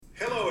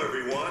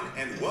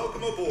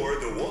Welcome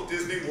aboard the Walt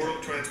Disney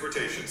World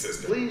Transportation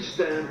System. Please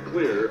stand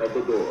clear of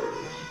the doors.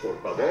 Por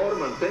favor,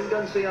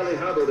 manténganse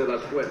alejado de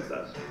las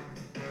puertas.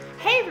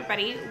 Hey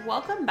everybody,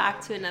 welcome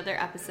back to another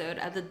episode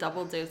of the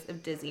Double Dose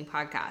of Disney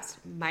podcast.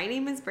 My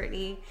name is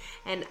Brittany,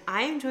 and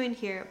I am joined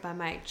here by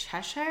my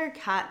Cheshire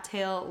cat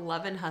tail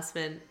loving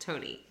husband,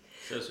 Tony.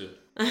 Says who?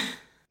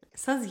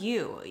 Says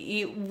you.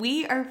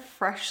 We are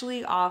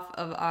freshly off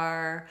of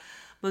our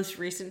most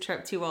recent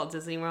trip to Walt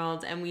Disney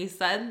World, and we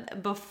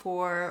said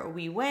before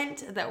we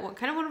went that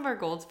one of our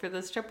goals for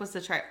this trip was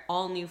to try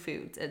all new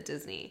foods at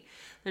Disney.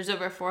 There's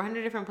over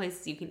 400 different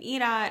places you can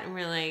eat at, and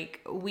we're like,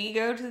 we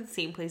go to the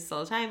same places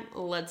all the time,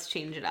 let's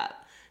change it up.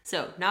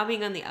 So now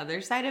being on the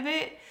other side of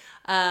it,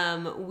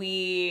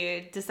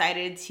 we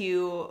decided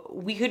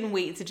we couldn't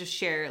wait to just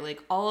share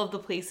like all of the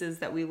places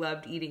that we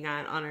loved eating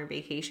at on our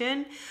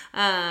vacation.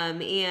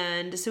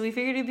 And so we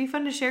figured it'd be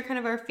fun to share kind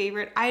of our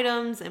favorite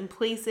items and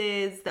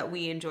places that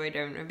we enjoyed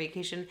during our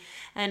vacation.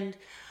 And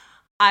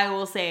I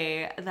will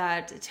say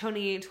that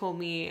Tony told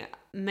me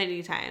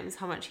many times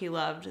how much he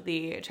loved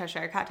the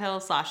Cheshire Cattail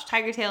 /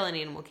 Tiger Tail in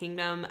Animal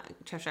Kingdom,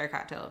 Cheshire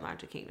Cattail in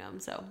Magic Kingdom.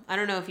 So I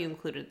don't know if you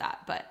included that,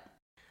 but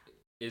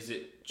is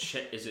it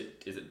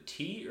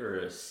T or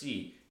a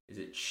C? Is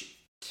it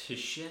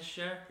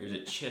Cheshire or is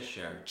it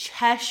Cheshire?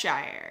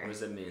 Cheshire. What does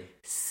that mean?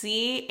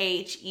 Cheshire.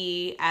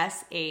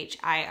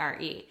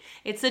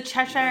 It's the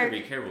Cheshire. You better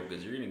be careful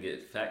because you're gonna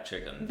get fact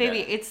checked on Baby,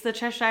 that. it's the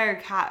Cheshire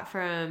cat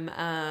from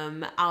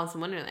Alice in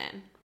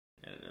Wonderland.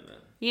 I didn't know that.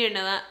 You didn't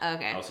know that?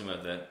 Okay. I'll see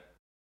about that.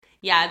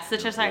 Yeah, it's the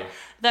Cheshire.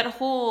 That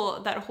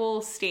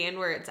whole stand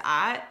where it's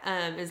at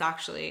is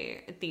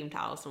actually themed to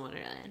Alice in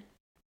Wonderland.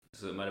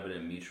 So it might have been a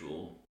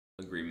mutual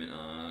agreement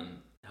on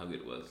how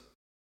good it was.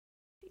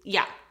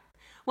 Yeah.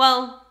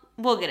 Well,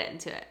 we'll get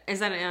into it. Is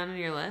that on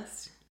your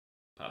list?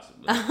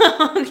 Possibly.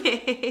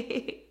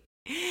 Okay.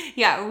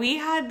 Yeah, we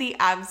had the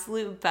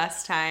absolute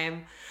best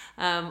time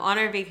on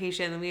our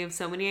vacation. We have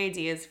so many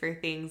ideas for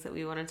things that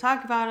we want to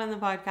talk about on the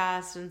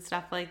podcast and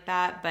stuff like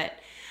that. But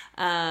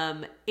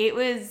it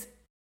was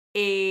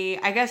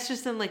I guess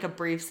just in like a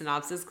brief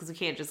synopsis, because we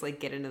can't just like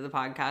get into the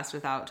podcast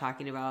without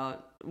talking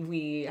about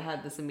we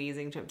had this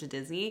amazing trip to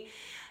Disney.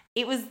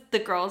 It was the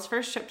girls'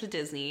 first trip to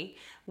Disney.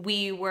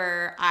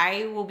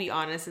 I will be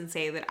honest and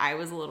say that I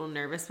was a little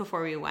nervous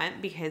before we went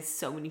because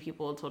so many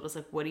people told us,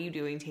 like, what are you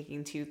doing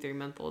taking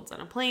 2-3-month-olds on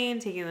a plane,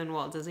 taking them to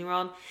Walt Disney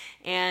World?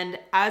 And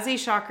as a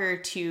shocker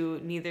to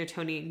neither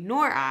Tony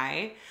nor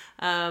I,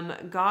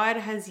 God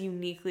has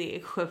uniquely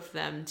equipped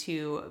them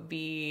to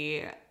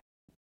be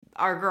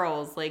our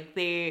girls. Like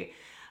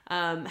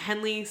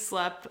Henley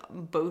slept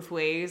both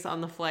ways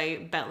on the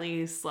flight.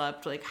 Bentley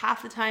slept like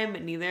half the time,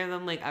 but neither of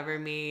them like ever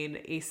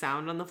made a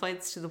sound on the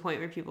flights, to the point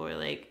where people were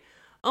like,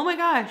 oh my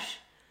gosh,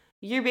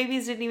 your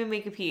babies didn't even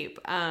make a peep.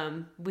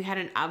 We had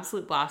an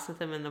absolute blast with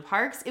them in the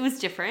parks. It was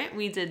different.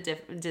 We did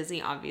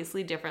Disney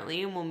obviously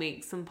differently, and we'll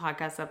make some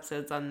podcast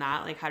episodes on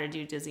that, like how to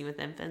do Disney with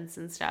infants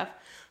and stuff.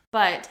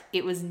 But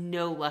it was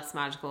no less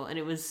magical, and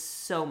it was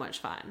so much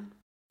fun.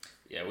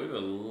 Yeah, we have a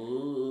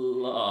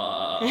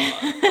lot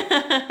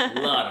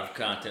of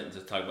content to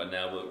talk about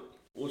now, but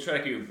we'll try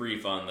to keep it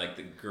brief on like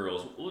the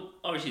girls. We'll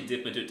obviously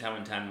dip into it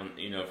from time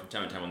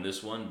to time on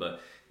this one,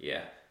 but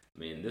yeah, I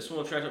mean, this one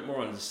will try to more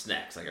on the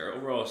snacks, like our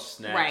overall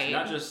snacks, right?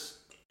 Not just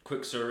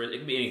quick service. It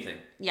can be anything.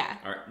 Yeah.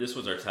 This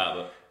was our top,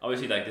 but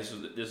obviously, like this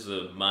is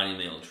a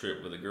monumental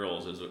trip with the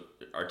girls. It's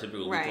our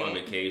typical week-long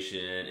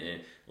vacation,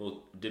 and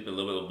we'll dip a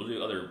little bit. We'll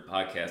do other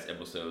podcast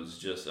episodes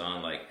just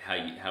on like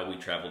how we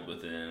traveled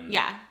with them.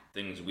 Yeah.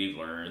 Things we've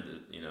learned,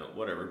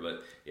 whatever.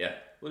 But yeah,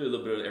 we'll do a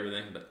little bit of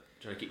everything, but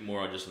try to keep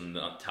more on just on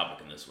the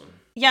topic in this one.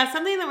 Yeah,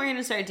 something that we're going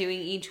to start doing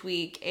each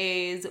week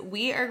is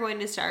we are going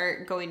to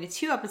start going to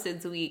 2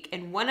 episodes a week,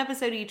 and 1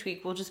 episode each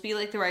week will just be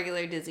like the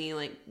regular Disney,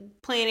 like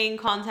planning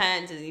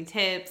content, Disney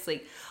tips,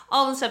 like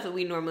all the stuff that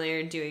we normally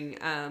are doing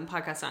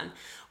podcasts on.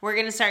 We're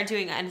going to start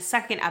doing a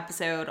second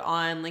episode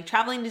on like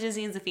traveling to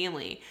Disney as a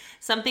family.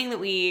 Something that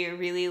we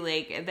really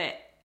like, that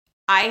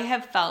I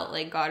have felt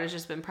like God has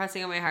just been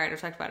pressing on my heart.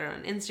 I've talked about it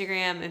on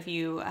Instagram. If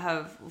you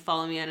have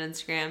followed me on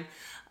Instagram,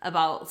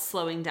 about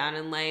slowing down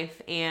in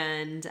life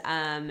and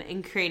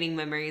creating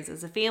memories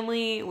as a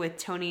family with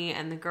Tony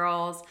and the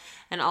girls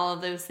and all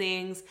of those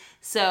things.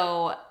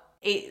 So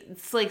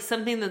it's like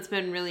something that's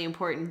been really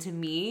important to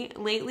me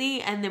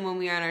lately. And then when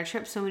we were on our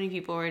trip, so many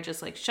people were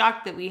just like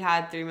shocked that we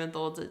had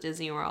 3-month-olds at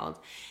Disney World.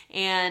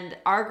 And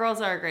our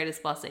girls are our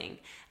greatest blessing.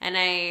 And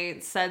I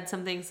said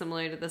something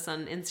similar to this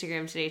on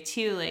Instagram today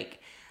too. Like,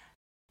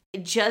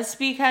 just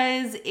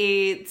because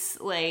it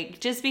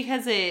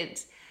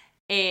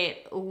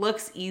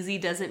looks easy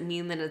doesn't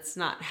mean that it's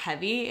not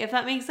heavy, if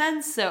that makes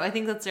sense. So I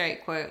think that's the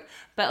right quote.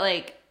 But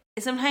like,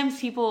 sometimes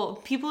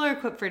people are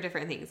equipped for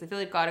different things. I feel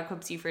like God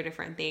equips you for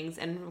different things,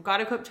 and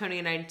God equipped Tony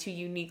and I to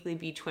uniquely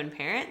be twin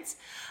parents,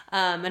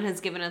 and has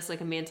given us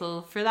like a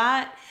mantle for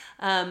that.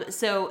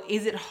 So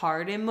is it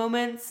hard in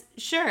moments?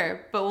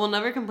 Sure, but we'll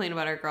never complain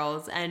about our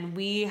girls, and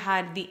we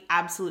had the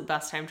absolute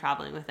best time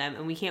traveling with them,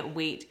 and we can't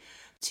wait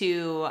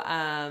to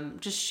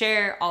just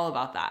share all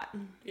about that.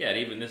 Yeah, and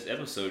even this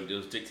episode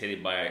was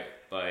dictated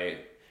by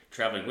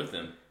traveling with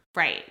them.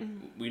 Right.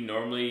 We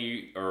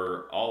normally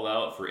are all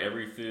out for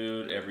every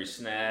food, every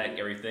snack,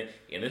 everything.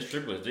 And this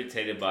trip was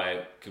dictated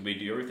by, could we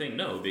do everything?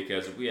 No,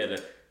 because we had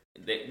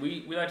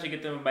we like to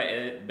get them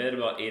by bed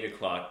about 8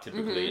 o'clock,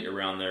 typically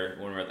around there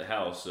when we're at the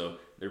house. So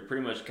they're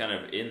pretty much kind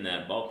of in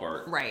that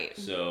ballpark. Right.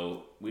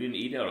 So we didn't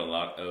eat out a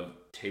lot of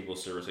table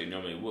service like we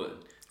normally would.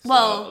 So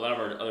well, a lot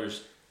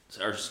of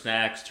our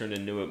snacks turned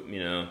into a little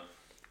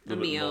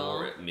bit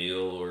more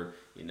meal, or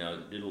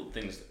little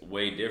things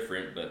way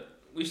different, but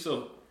we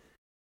still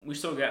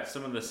got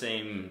some of the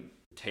same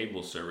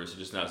table service,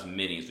 just not as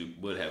many as we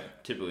would have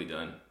typically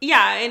done.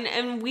 Yeah,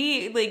 and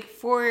we, like,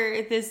 for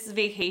this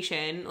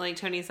vacation, like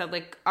Tony said,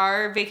 like,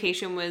 our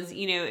vacation was,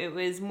 it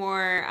was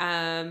more,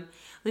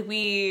 like,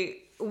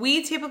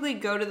 we typically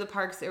go to the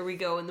parks, or we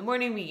go in the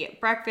morning, we get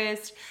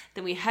breakfast,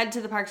 then we head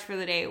to the parks for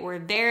the day. We're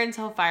there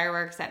until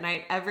fireworks at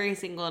night, every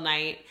single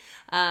night.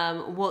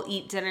 We'll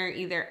eat dinner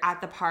either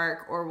at the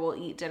park, or we'll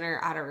eat dinner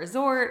at a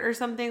resort or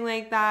something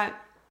like that.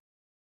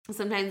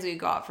 Sometimes we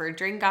go out for a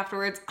drink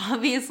afterwards.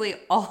 Obviously,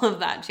 all of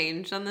that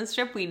changed on this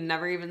trip. We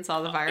never even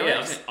saw the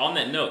fireworks. Yeah, on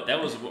that note,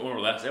 that was one of our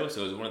last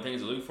episodes. One of the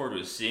things I look forward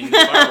to is seeing the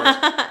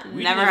fireworks.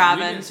 Never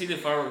happened. We didn't see the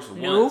fireworks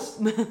once.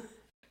 Nope.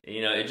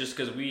 It's just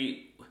because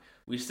we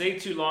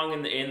stayed too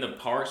long in the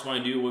parks,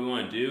 want to do what we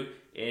want to do,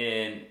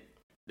 and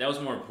that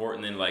was more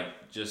important than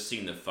like just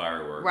seeing the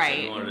fireworks.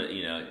 Right. We wanted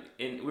to,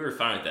 and we were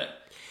fine with that.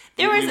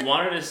 We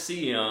wanted to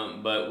see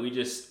them, but we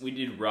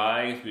did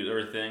rides, we did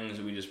other things,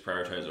 we just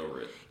prioritized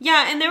over it.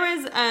 Yeah, and there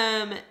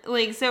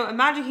was so at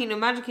Magic Kingdom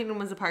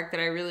was the park that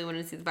I really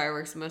wanted to see the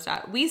fireworks the most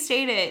at. We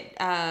stayed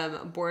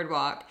at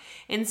Boardwalk,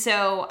 and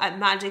so at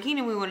Magic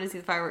Kingdom we wanted to see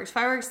the fireworks.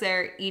 Fireworks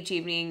there each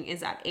evening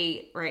is at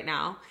 8 right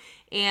now,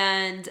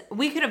 and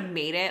we could have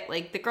made it.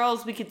 Like, the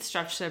girls, we could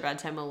stretch their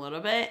bedtime a little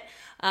bit,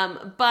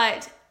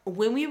 but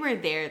when we were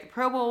there, the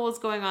Pro Bowl was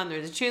going on, there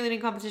was a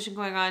cheerleading competition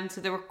going on, so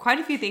there were quite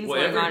a few things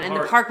going on, and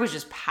the park was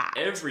just packed.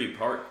 Every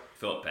park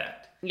felt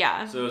packed.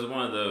 Yeah. So it was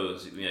one of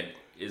those,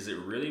 is it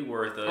really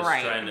worth us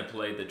trying to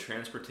play the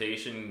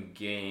transportation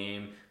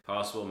game,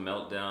 possible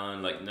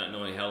meltdown, like not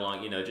knowing how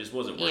long, it just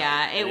wasn't worth it.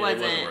 Yeah, it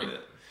wasn't worth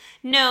it.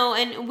 No,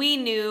 and we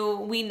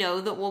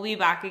know that we'll be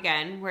back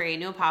again. We're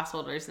annual pass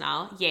holders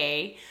now.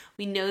 Yay.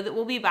 We know that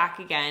we'll be back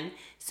again.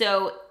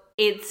 So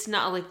it's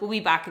not like we'll be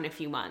back in a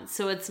few months.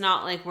 So it's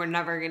not like we're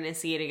never going to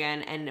see it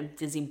again. And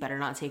Disney better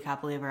not take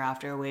Happily Ever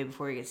After away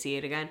before we get to see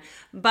it again.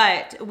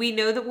 But we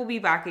know that we'll be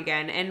back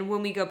again. And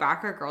when we go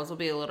back, our girls will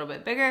be a little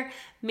bit bigger.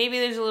 Maybe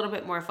there's a little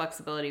bit more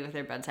flexibility with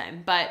their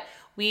bedtime. But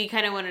we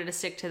kind of wanted to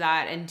stick to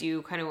that and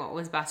do kind of what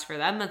was best for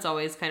them. That's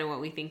always kind of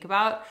what we think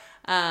about.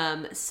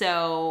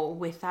 So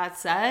with that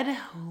said,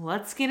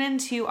 let's get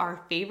into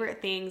our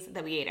favorite things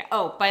that we ate at.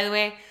 Oh, by the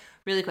way,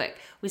 really quick,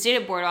 we stayed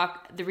at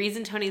Boardwalk. The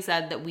reason Tony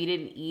said that we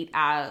didn't eat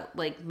at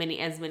like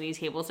as many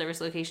table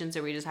service locations,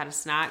 or we just had a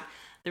snack,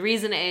 the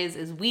reason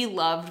is we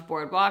loved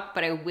Boardwalk,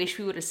 but I wish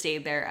we would have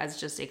stayed there as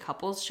just a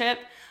couples trip.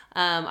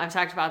 I've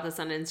talked about this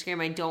on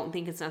Instagram. I don't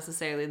think it's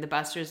necessarily the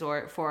best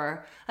resort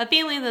for a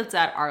family that's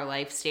at our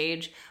life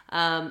stage.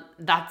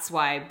 That's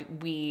why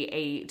we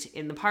ate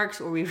in the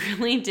parks, or we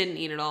really didn't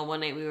eat at all.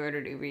 One night we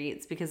ordered Uber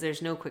Eats because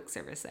there's no quick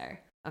service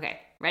there. Okay,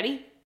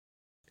 ready?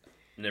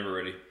 Never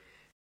ready.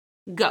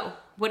 Go.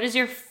 What is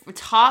your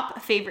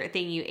top favorite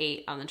thing you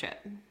ate on the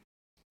trip?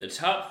 The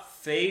top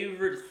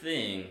favorite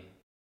thing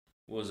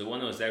was the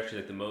one that was actually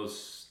like the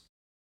most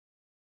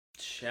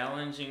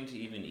challenging to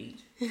even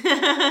eat.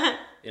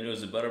 And it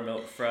was a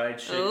buttermilk fried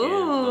chicken, the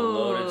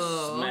loaded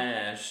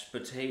smashed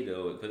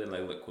potato. Put in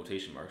like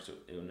quotation marks.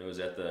 It was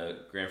at the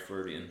Grand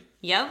Floridian.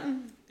 Yep.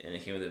 And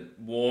it came with a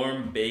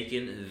warm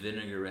bacon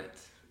vinaigrette.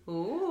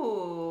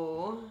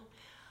 Ooh.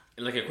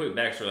 And like a quick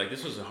backstory, like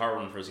this was a hard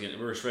one for us again.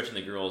 We were stretching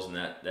the girls in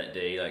that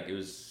day. Like it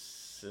was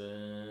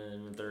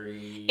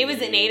 7:30. It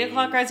was an 8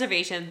 o'clock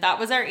reservation. That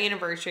was our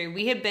anniversary.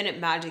 We had been at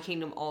Magic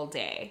Kingdom all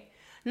day.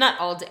 Not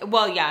all day.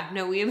 Well, yeah,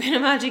 no, we had been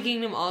at Magic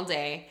Kingdom all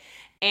day.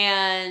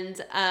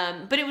 And,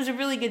 but it was a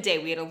really good day.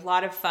 We had a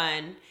lot of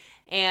fun.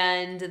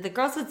 And the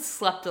girls had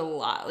slept a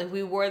lot. Like,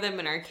 we wore them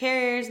in our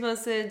carriers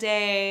most of the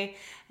day.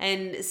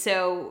 And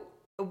so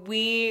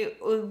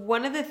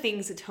one of the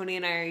things that Tony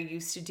and I are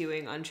used to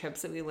doing on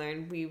trips that we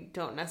learned we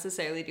don't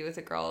necessarily do with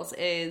the girls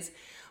is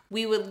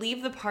we would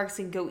leave the parks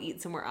and go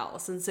eat somewhere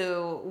else. And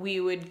so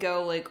we would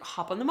go like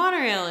hop on the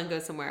monorail and go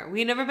somewhere. We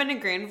had never been to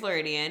Grand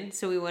Floridian,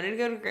 so we wanted to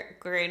go to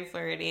Grand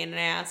Floridian. And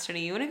I asked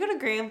Tony, you want to go to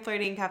Grand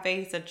Floridian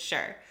Cafe? He said,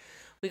 sure.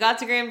 We got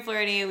to Grand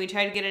Floridian. We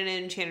tried to get in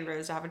Enchanted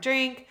Rose to have a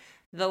drink.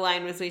 The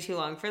line was way too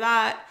long for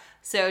that.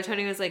 So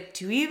Tony was like,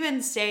 do we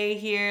even stay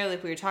here?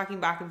 Like, we were talking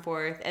back and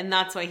forth. And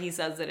that's why he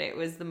says that it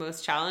was the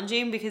most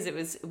challenging, because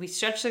we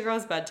stretched the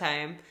girls'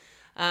 bedtime.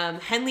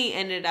 Henley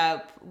ended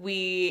up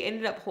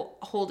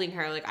holding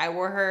her. Like, I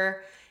wore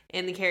her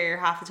in the carrier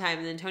half the time,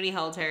 and then Tony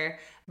held her.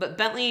 But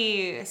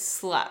Bentley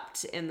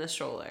slept in the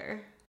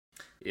stroller.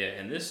 Yeah,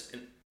 and this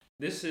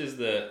is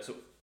so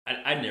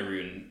I'd never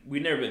been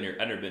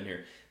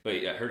here, but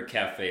I heard a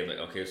cafe. Like,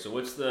 okay, so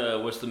what's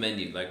the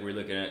menu? Like, we're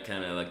looking at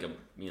kind of like a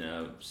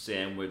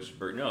sandwich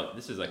burger. No,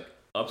 this is like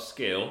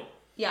upscale.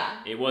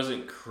 Yeah. It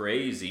wasn't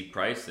crazy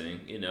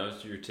pricing.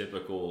 It's your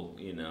typical.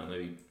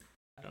 Maybe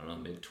I don't know,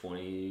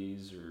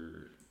 mid-20s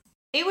or.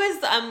 It was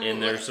in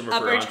there somewhere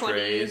upper for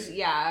entrees. 20s,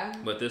 yeah.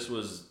 But this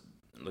was,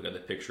 look at the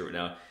picture right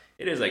now.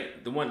 It is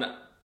like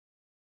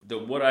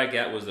what I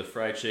got was the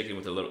fried chicken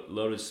with the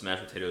loaded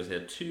smashed potatoes. It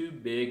had 2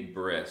 big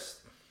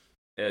breasts,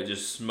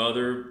 just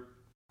smothered,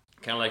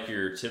 kind of like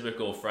your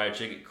typical fried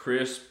chicken,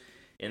 crisp.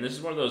 And this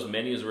is one of those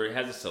menus where it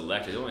has a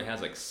select. It only has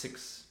like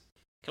 6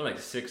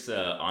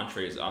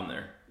 entrees on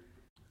there,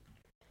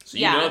 so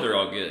they're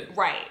all good,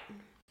 right?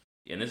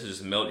 And this is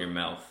just melt in your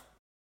mouth.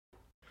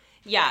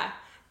 Yeah.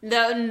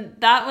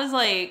 That was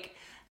like,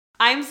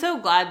 I'm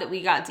so glad that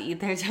we got to eat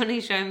there.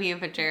 Tony's showing me a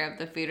picture of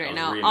the food right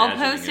now. I'll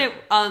post it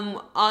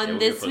on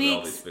this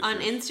week's on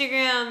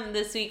Instagram.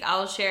 This week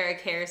I'll share a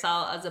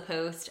carousel as a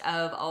post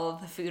of all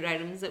of the food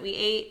items that we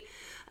ate.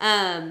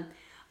 I'm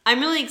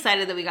really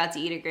excited that we got to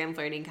eat at Grand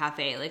Floridian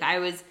Cafe. Like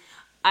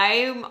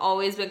I've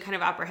always been kind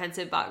of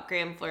apprehensive about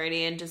Grand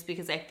Floridian just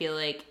because I feel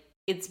like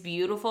it's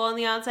beautiful on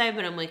the outside,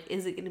 but I'm like,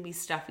 is it going to be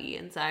stuffy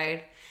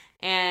inside?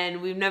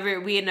 And we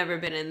had never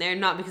been in there,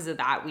 not because of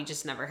that, we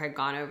just never had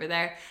gone over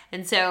there.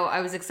 And so I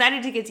was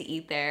excited to get to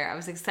eat there. I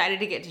was excited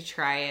to get to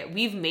try it.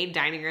 We've made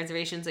dining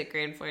reservations at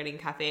Grand Floridian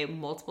Cafe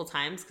multiple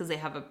times because they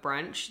have a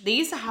brunch. They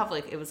used to have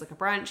it was like a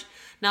brunch.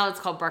 Now it's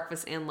called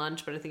breakfast and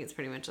lunch, but I think it's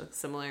pretty much like a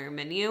similar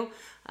menu.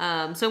 So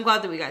I'm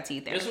glad that we got to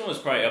eat there. This one was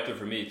probably up there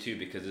for me too,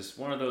 because it's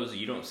one of those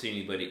you don't see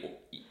anybody,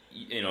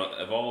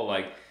 of all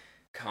like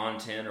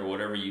content or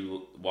whatever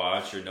you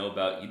watch or know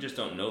about, you just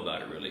don't know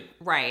about it really,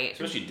 right?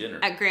 Especially dinner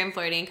at Grand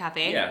Floridian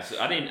Cafe. Yeah,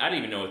 so I didn't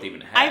even know what they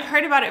even had. I've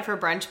heard about it for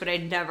brunch, but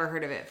I'd never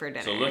heard of it for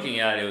dinner. So looking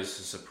at it, it was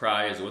a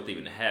surprise what they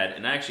even had,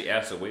 and I actually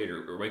asked the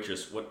waiter or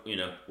waitress,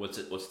 what's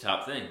the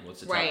top thing?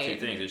 What's the top 2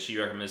 things? And she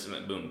recommended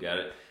something. Boom, got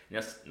it. And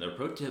that's another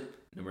pro tip.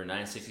 Number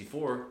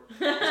 964.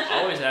 Just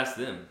always ask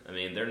them. I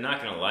mean, they're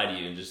not going to lie to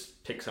you and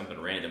just pick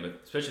something random,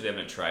 especially if they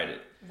haven't tried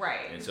it.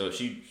 Right. And so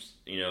she,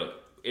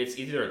 it's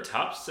either a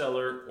top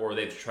seller or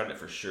they've tried it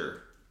for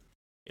sure.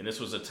 And this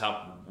was a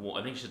top one.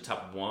 I think she said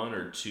top 1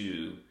 or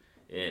 2.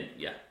 And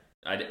yeah,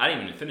 I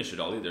didn't even finish it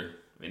all either.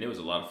 I mean, it was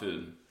a lot of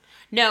food.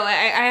 No,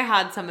 I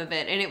had some of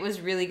it and it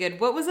was really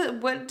good. What was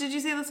it? What did you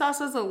say the sauce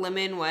was? A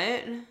lemon what?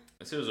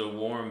 I said it was a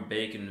warm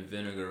bacon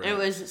vinaigrette. It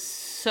was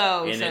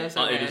so good.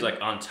 It was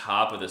like on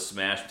top of the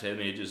smashed potato. I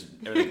mean,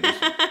 everything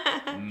just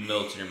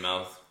melts in your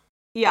mouth.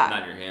 Yeah.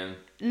 Not in your hand.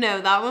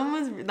 No, that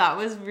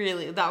was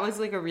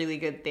like a really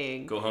good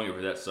thing. Go hungry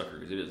for that sucker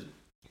because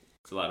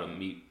it's a lot of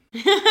meat.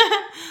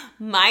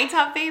 My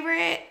top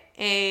favorite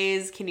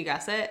is, can you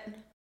guess it?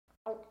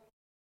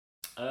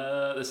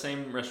 The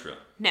same restaurant.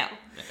 No. Okay.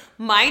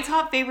 My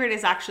top favorite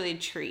is actually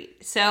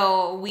Treat.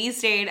 So we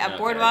stayed at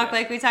Boardwalk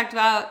like we talked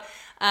about.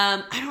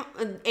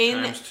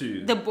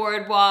 The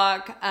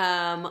Boardwalk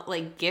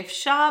like gift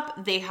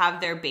shop, they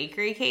have their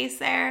bakery case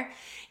there.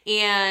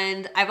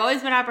 And I've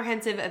always been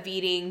apprehensive of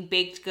eating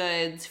baked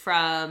goods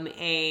from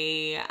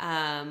a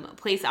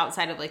place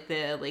outside of like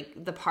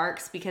the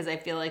parks because I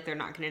feel like they're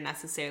not going to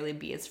necessarily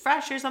be as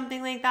fresh or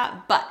something like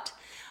that. But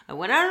I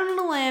went out on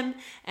a limb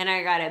and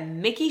I got a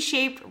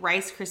Mickey-shaped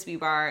Rice Krispie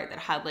bar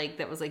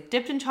that was like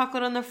dipped in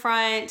chocolate on the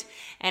front,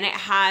 and it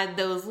had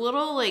those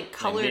little like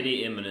colored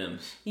mini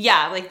M&Ms.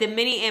 Yeah, like the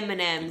mini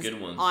M&Ms good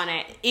ones on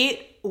it.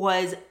 It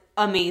was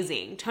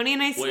amazing. Tony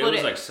and I split it. It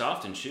was like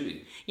soft and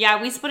chewy.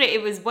 Yeah, we split it.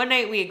 It was one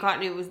night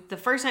it was the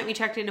first night we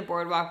checked into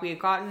Boardwalk. We had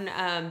gotten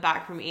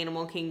back from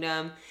Animal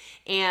Kingdom,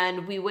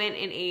 and we went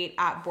and ate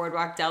at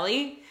Boardwalk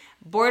Deli.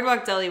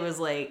 Boardwalk Deli was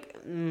like,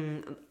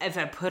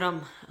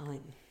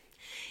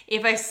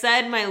 if I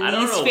said my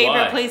least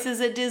favorite places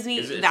at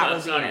Disney, that would be it.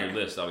 It's not on your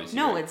list, obviously.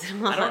 No, it's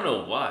not. I don't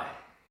know why,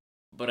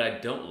 but I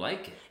don't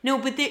like it. No,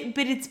 but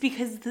it's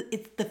because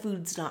the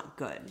food's not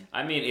good.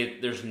 I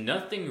mean, there's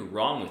nothing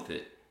wrong with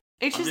it.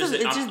 It's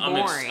just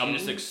boring. I'm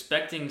just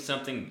expecting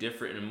something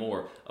different and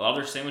more. A lot of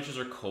their sandwiches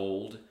are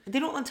cold. They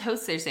don't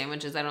toast their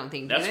sandwiches, I don't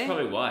think, do That's they?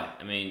 probably why.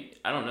 I mean,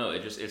 I don't know.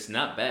 It's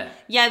not bad.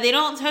 Yeah, they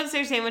don't toast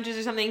their sandwiches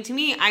or something. To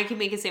me, I could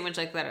make a sandwich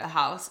like that at the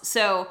house.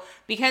 So,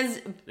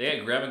 because... They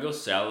got grab-and-go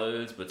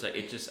salads, but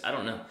I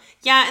don't know.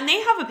 Yeah, and they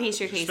have a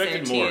pastry case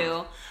there, too.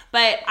 More.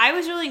 But I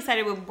was really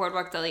excited when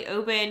Boardwalk Deli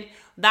opened.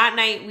 That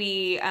night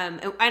we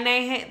got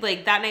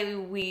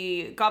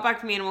back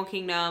from Animal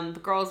Kingdom. The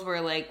girls were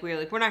like, we're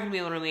not going to be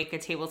able to make a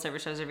table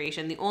service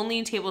reservation. The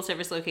only table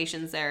service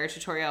locations there are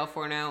Tutorial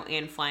Forno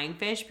and Flying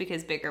Fish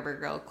because Big River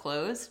Grill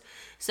closed.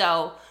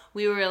 So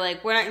we were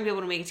like, we're not going to be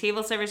able to make a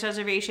table service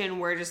reservation.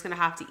 We're just going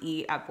to have to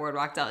eat at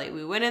Boardwalk Deli.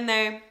 We went in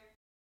there.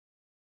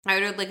 I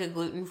ordered like a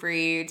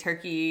gluten-free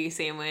turkey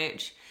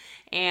sandwich.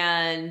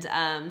 And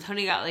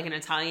Tony got like an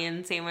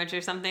Italian sandwich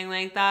or something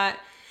like that.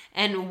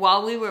 And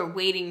while we were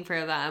waiting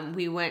for them,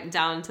 we went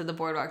down to the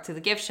Boardwalk to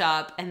the gift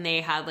shop, and they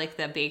had like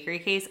the bakery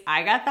case.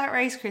 I got that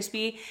Rice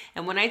Krispie,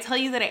 and when I tell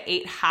you that I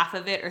ate half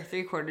of it or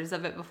 3/4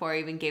 of it before I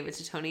even gave it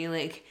to Tony,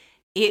 like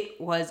it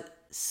was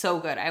so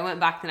good. I went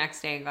back the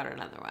next day and got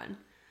another one.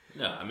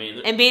 No, I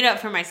mean... And made up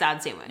for my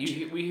sad sandwich.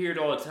 We hear it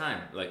all the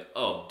time. Like,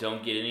 oh,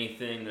 don't get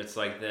anything that's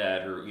like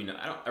that. Or,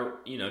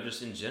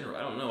 just in general.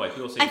 I don't know. Like,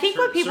 people say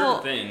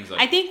certain things.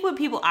 Like, I think what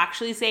people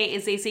actually say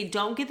is they say,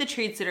 don't get the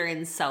treats that are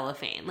in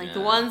cellophane. Like,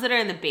 the ones that are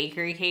in the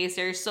bakery case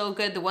are so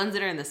good. The ones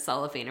that are in the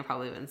cellophane have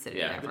probably been sitting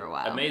there for a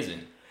while.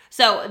 Amazing.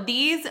 So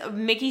these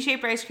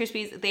Mickey-shaped Rice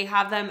Krispies, they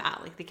have them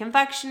at, like, the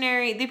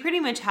confectionery. They pretty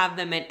much have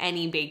them at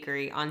any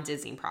bakery on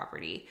Disney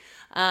property.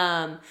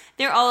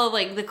 They're all of,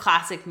 like, the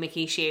classic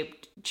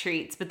Mickey-shaped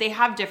treats, but they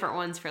have different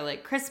ones for,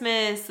 like,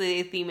 Christmas.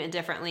 They theme it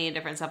differently and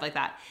different stuff like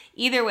that.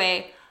 Either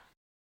way,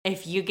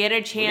 if you get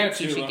a chance,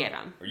 you should get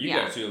them. Or you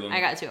got 2 of them. I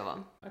got 2 of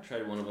them. I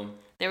tried one of them.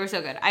 They were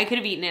so good. I could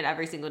have eaten it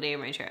every single day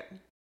of my trip.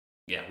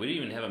 Yeah, we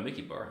didn't even have a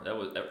Mickey bar.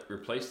 That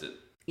replaced it.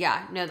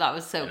 Yeah, no, that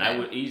was so good. I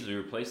would easily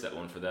replace that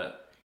one for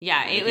that.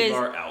 Yeah, Mickey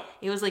bar out.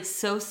 It was like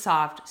so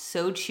soft,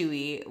 so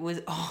chewy. It was,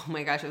 oh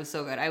my gosh, it was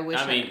so good. I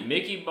mean,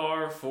 Mickey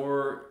bar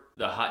for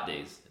the hot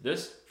days.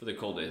 This for the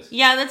cold days.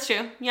 Yeah, that's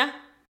true. Yeah.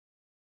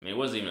 I mean, it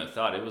wasn't even a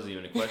thought. It wasn't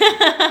even a question.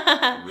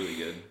 Really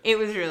good. It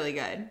was really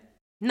good.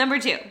 Number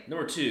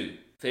 2,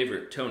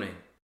 favorite, Tony.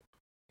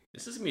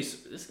 This is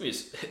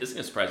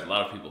gonna surprise a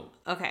lot of people.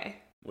 Okay.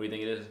 What do you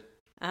think it is?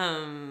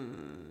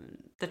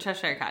 The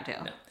Cheshire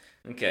Cocktail.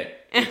 No. Okay.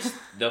 It's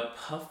the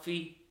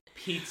puffy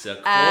pizza,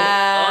 quote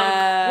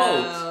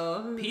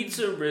unquote,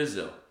 pizza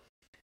Rizzo.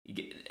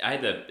 I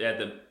had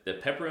the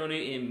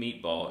pepperoni and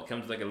meatball. It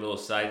comes with like a little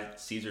side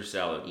Caesar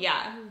salad.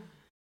 Yeah.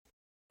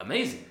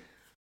 Amazing.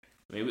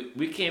 I mean,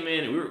 we came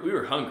in and we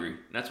were hungry.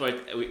 And that's why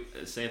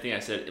the same thing I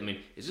said. I mean,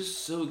 is this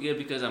so good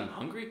because I'm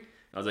hungry?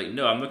 I was like,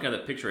 no, I'm looking at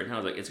the picture right now.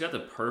 I was like, it's got the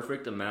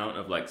perfect amount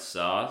of like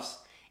sauce.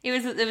 It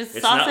was it's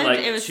sausage. Like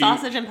it was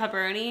sausage and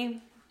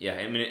pepperoni. Yeah,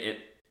 I mean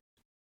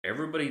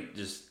everybody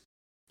just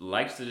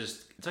likes to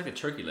just. It's like a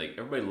turkey leg.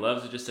 Everybody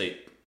loves to just say,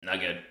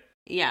 not good.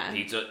 Yeah.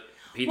 Pizza,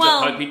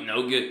 pizza,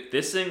 no good.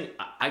 This thing,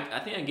 I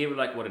think I gave it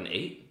like an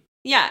 8.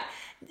 Yeah.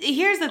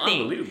 Here's the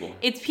thing. Unbelievable.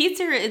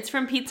 It's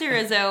from Pizza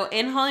Rizzo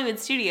in Hollywood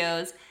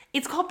Studios.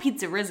 It's called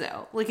Pizza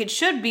Rizzo. Like, it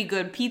should be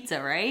good pizza,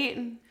 right?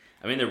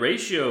 I mean, the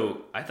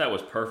ratio I thought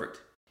was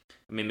perfect.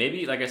 I mean,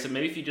 maybe, like I said,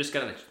 maybe if you just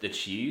got the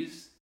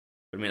cheese.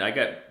 I mean, I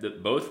got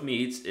both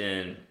meats,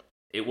 and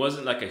it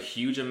wasn't like a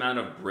huge amount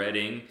of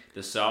breading.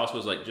 The sauce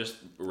was like just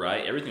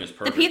right. Everything was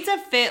perfect. The pizza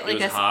fit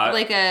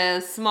like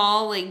a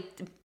small like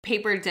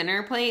paper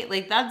dinner plate.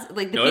 Like that's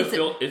like the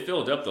pizza. It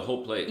filled up the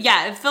whole plate.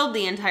 Yeah, it filled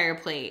the entire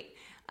plate.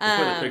 Put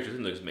the pictures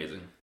in, it looks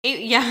amazing.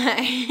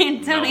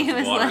 And Tony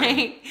was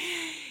like,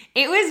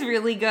 it was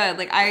really good.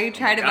 Like I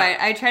tried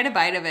a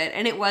bite of it,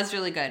 and it was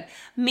really good.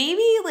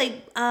 Maybe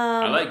like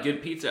I like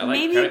good pizza. I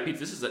like crab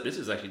pizza. This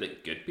is actually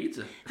like good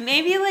pizza.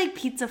 Maybe like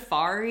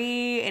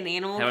Pizzafari and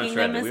Animal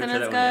Kingdom isn't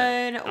as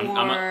good.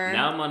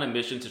 Now I'm on a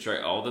mission to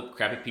try all the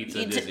crappy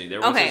pizza at Disney.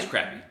 There was this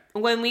crappy.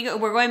 When we're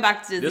going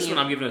back to Disney. This one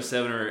I'm giving a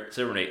 7 or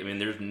 8. I mean,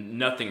 there's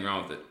nothing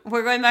wrong with it.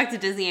 We're going back to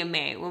Disney in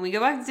May. When we go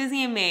back to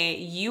Disney in May,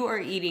 you are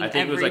eating every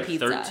pizza. I think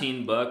it was like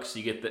 $13.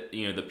 You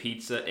get the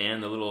pizza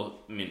and the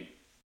little. I mean,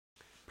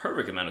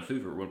 perfect amount of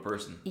food for one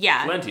person.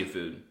 Yeah, plenty of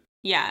food.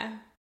 Yeah,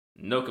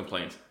 no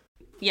complaints.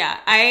 Yeah,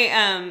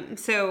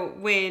 so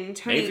when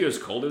Tony, maybe if it was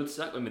cold, it would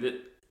suck. I mean,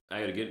 I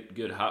had a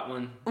good hot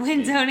one.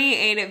 When Tony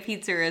ate at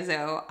Pizza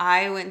Rizzo,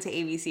 I went to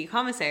ABC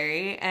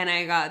Commissary and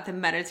I got the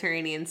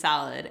Mediterranean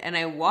salad, and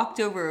I walked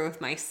over with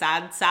my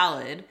sad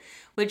salad,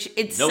 which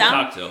it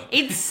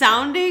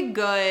sounded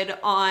good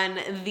on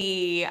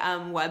the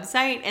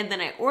website, and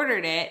then I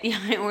ordered it. Yeah,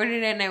 I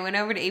ordered it and I went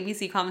over to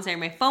ABC Commissary.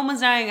 My phone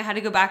was dying. I had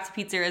to go back to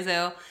Pizza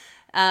Rizzo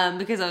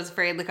because I was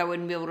afraid like I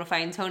wouldn't be able to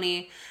find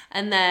Tony.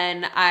 And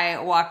then I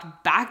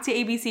walked back to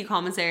ABC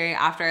Commissary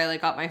after I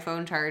got my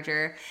phone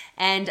charger,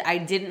 and I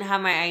didn't have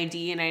my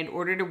ID, and I had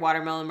ordered a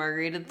watermelon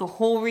margarita. The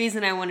whole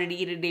reason I wanted to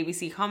eat at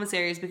ABC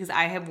Commissary is because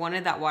I have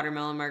wanted that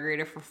watermelon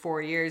margarita for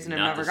 4 years and I've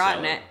never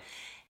gotten it.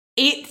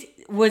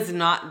 It was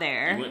not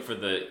there. You went for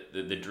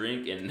the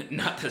drink and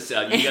not the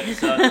salad. You got the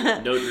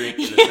salad, no drink,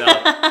 and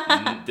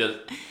the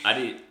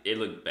salad. It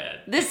looked bad.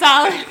 The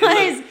salad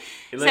was.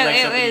 It looked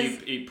like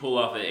something you pull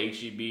off at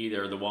H-E-B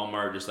or the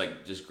Walmart,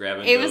 just grab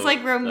it. It was like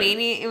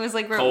Romanian. It was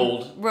like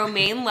cold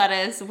romaine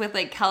lettuce with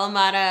like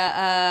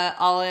Kalamata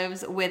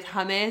olives with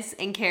hummus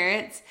and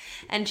carrots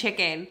and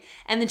chicken,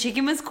 and the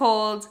chicken was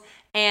cold.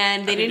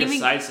 And they didn't even. The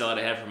side salad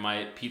I had from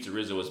my Pizza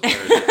Rizzo was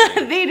better.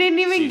 They didn't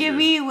even give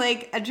me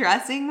like a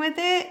dressing with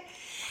it,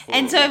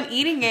 and so I'm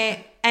eating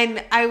it,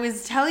 and I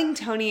was telling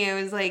Tony, I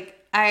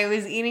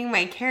was eating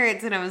my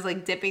carrots and I was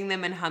like dipping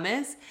them in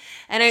hummus.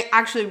 And I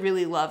actually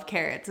really love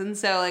carrots. And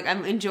so,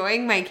 I'm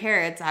enjoying my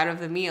carrots out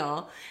of the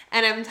meal.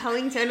 And I'm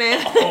telling Tony...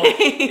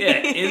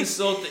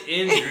 insult to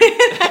injury.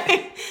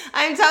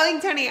 I'm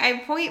telling Tony,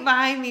 I point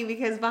behind me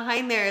because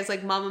behind there is,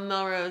 Mama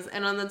Melrose.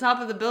 And on the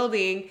top of the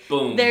building,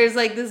 boom, there's,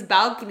 this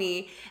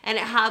balcony. And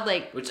it had,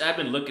 which I've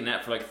been looking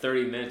at for,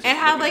 30 minutes. It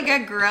had,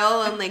 a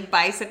grill and,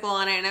 bicycle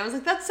on it. And I was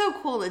like, that's so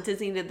cool that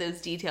Disney did those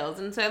details.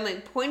 And so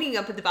I'm, pointing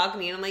up at the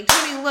balcony. And I'm like,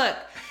 Tony, look.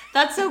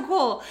 That's so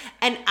cool.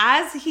 And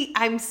as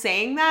I'm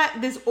saying that,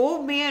 this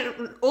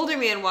older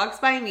man walks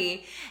by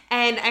me,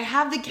 and I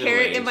have the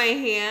carrot in my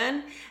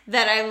hand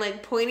that I'm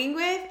like pointing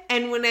with.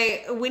 And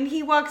when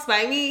he walks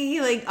by me, he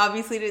like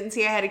obviously didn't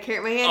see I had a carrot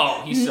in my hand.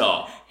 Oh, he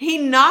saw. He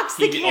knocks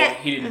the carrot.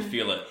 He didn't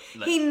feel it.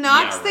 Like, he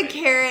knocks the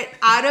carrot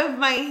out of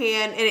my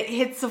hand, and it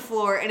hits the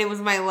floor. And it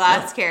was my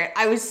last carrot.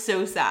 I was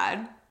so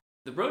sad.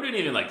 The bro didn't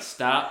even like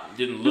stop,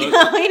 didn't look.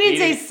 No, he didn't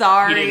say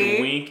sorry. He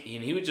didn't wink,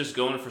 and he was just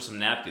going for some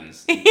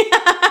napkins.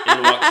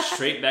 And walked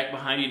straight back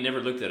behind you, never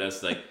looked at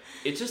us. Like,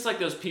 it's just like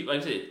those people,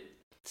 like I said,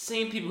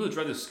 same people who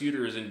drive the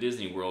scooters in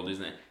Disney World,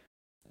 isn't it?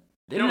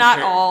 They don't Not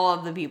care. all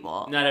of the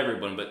people. Not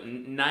everyone, but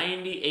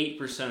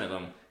 98% of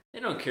them, they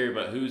don't care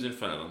about who's in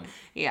front of them.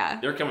 Yeah.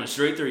 They're coming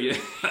straight through you.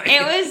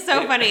 It was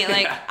so funny.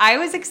 Like, I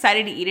was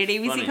excited to eat at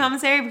ABC Funny.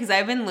 Commissary because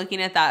I've been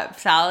looking at that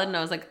salad and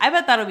I was like, I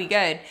bet that'll be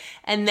good.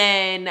 And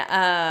then,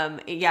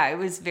 yeah, it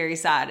was very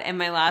sad. And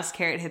my last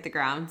carrot hit the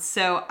ground.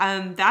 So,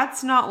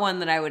 that's not one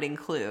that I would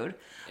include.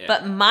 Yeah.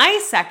 But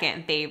my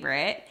second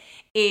favorite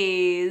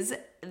is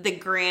the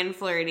Grand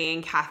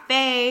Floridian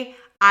Cafe.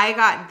 I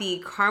got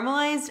the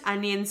caramelized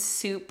onion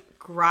soup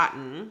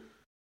gratin,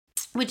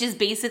 which is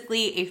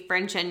basically a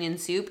French onion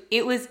soup.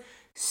 It was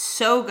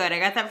so good. I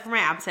got that for my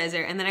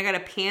appetizer. And then I got a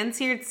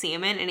pan-seared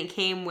salmon, and it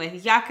came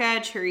with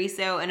yucca,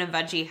 chorizo, and a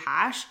veggie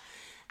hash.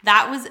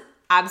 That was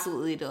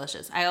absolutely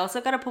delicious. I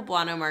also got a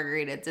poblano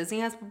margarita.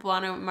 Disney has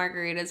poblano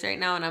margaritas right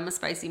now, and I'm a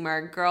spicy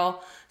marg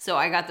girl, so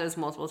I got those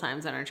multiple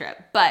times on our trip.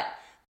 But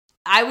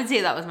I would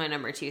say that was my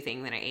number 2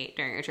 thing that I ate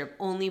during our trip,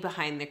 only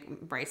behind the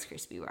Rice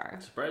Krispie bar.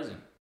 Surprising.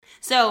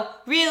 So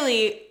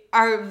really,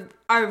 our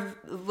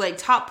like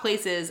top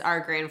places are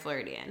Grand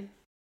Floridian.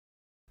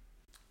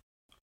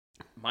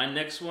 My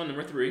next one,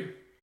 number 3.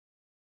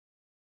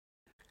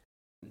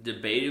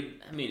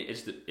 Debated. I mean,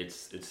 it's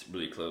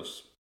really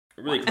close.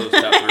 Really close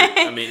top 3.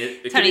 I mean,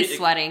 it could be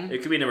sweating.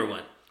 It could be number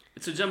 1.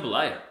 It's a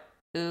jambalaya.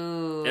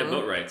 Ooh. At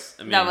Boatwrights.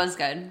 I mean, that was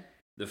good.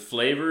 The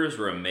flavors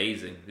were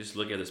amazing. Just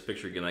look at this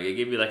picture again. Like, it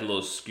gave you like a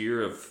little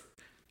skewer of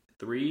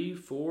 3 or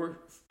 4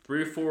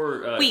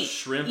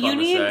 shrimp on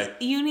the side.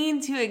 You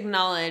need to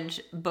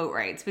acknowledge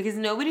Boatwrights because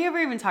nobody ever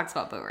even talks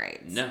about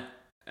Boatwrights. No.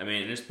 I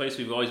mean, in this place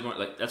we've always wanted,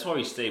 like, that's why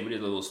we stayed. We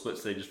did a little split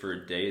stay just for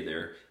a day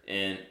there.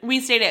 And we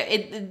stayed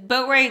at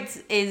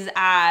Boatwrights is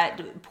at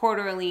Port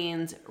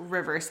Orleans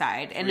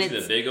Riverside. And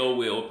it's a big old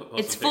wheel.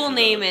 Its full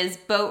name is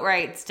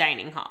Boatwrights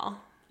Dining Hall.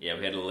 Yeah,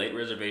 we had a late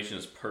reservation. It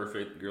was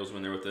perfect. The girls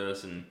went there with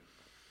us, and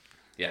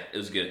yeah, it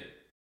was good.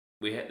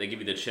 They give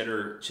you the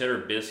cheddar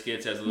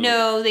biscuits as a little...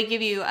 No, they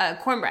give you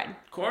cornbread.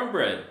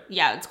 Cornbread?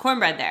 Yeah, it's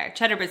cornbread there.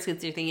 Cheddar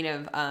biscuits, you're thinking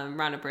of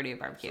Roundup Rodeo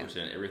Barbecue. So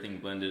everything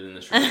blended in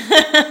the shrimp.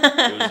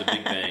 It was a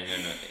big bang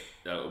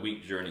and a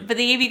week journey. But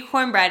they gave you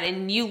cornbread,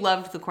 and you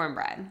loved the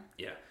cornbread.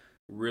 Yeah,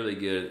 really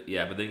good.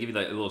 Yeah, but they give you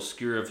like a little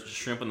skewer of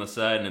shrimp on the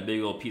side and a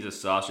big old piece of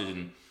sausage.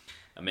 And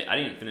I mean, I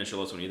didn't finish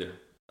all this one either.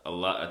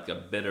 Like a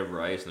bed of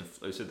rice, and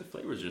like I said, the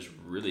flavor was just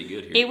really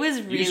good here. It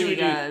was really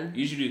good.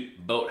 Usually do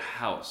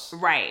Boathouse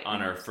right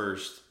on our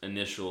first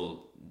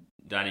initial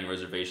dining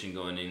reservation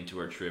going into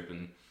our trip,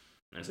 and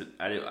I said,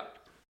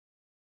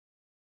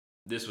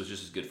 this was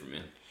just as good for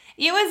me.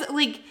 It was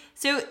like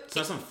it's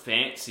not some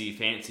fancy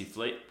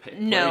place.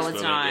 No,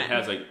 it's not. It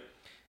has like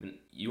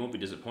you won't be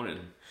disappointed.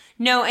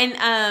 No,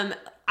 and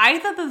I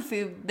thought the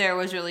food there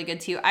was really good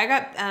too. I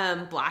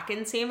got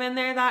blackened salmon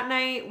there that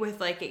night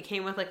with it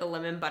came with like a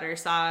lemon butter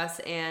sauce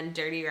and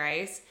dirty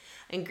rice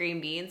and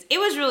green beans. It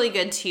was really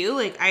good too.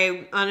 Like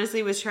I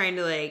honestly was trying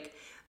to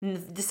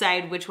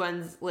decide which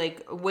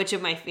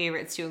of my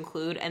favorites to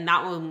include, and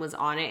that one was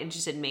on it and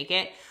just didn't make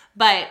it.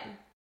 But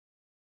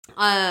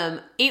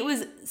it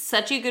was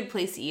such a good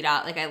place to eat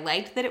at. Like I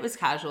liked that it was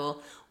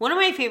casual. One of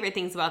my favorite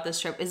things about this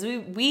trip is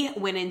we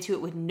went into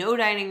it with no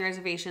dining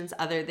reservations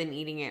other than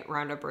eating at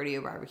Roundup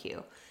Rodeo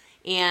Barbecue.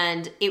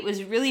 And it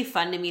was really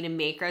fun to me to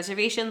make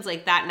reservations.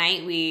 Like that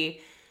night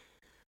we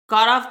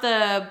got off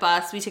the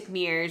bus, we took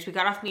Mears, we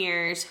got off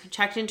Mears,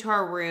 checked into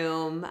our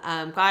room,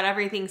 got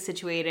everything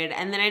situated,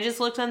 and then I just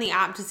looked on the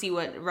app to see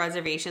what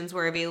reservations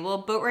were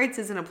available. Boatwrights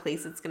isn't a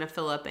place that's going to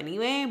fill up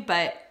anyway,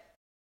 but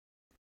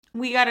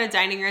we got a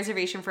dining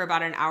reservation for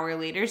about an hour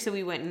later, so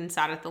we went and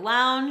sat at the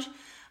lounge,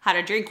 had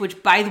a drink,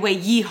 which, by the way,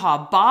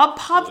 Yeehaw Bob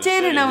popped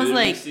in, and I was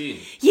like,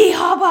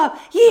 Yeehaw Bob!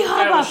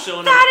 Yeehaw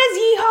Bob! That is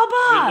Yeehaw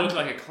Bob! He looked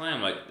like a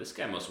clown. Like, this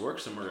guy must work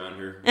somewhere around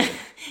here.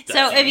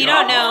 So if you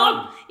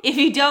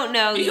don't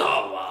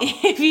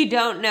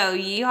know,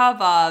 Yeehaw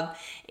Bob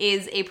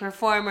is a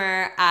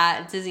performer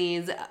at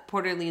Disney's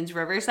Port Orleans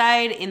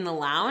Riverside in the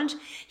lounge.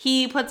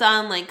 He puts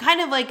on kind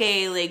of like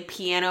a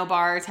piano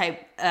bar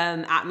type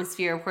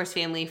atmosphere, of course,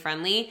 family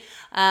friendly.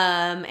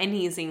 And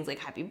he sings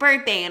happy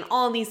birthday and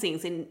all these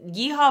things. And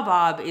Yeehaw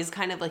Bob is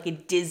kind of like a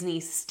Disney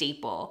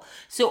staple.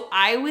 So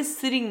I was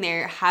sitting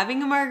there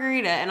having a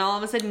margarita, and all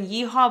of a sudden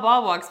Yeehaw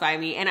Bob walks by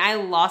me, and I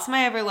lost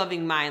my ever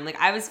loving mind.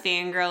 I was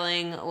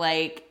fangirling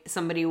like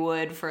somebody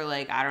would for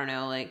I don't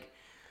know,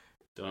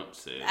 Don't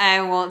say it.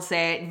 I won't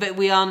say it, but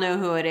we all know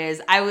who it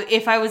is.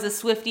 If I was a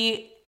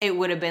Swiftie, it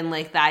would have been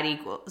that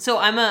equal. So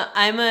I'm a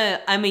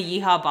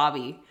Yeehaw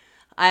Bobby.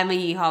 I'm a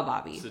Yeehaw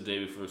Bobby. It's the day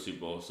before the Super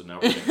Bowl, so now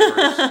we're going to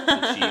curse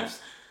the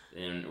Chiefs,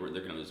 and they're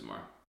going to lose tomorrow.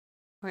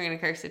 We're going to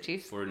curse the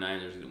Chiefs? 49ers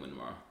are going to win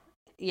tomorrow.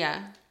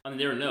 Yeah. On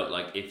their note,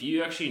 like, if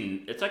you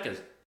actually... It's like a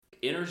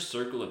inner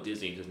circle of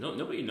Disney, because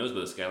nobody knows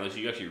about this guy unless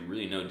you actually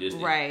really know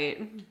Disney.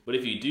 Right. But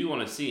if you do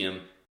want to see him,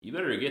 you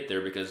better get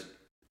there, because...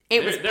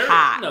 It was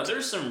packed. No,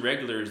 there's some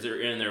regulars that are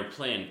in there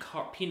playing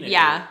peanut.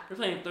 Yeah.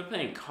 They're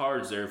playing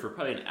cards there for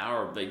probably an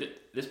hour. Like,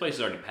 this place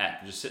is already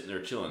packed. You're just sitting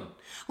there chilling.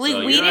 Like,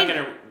 so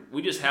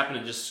we just happened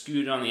to just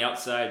scoot on the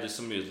outside. Just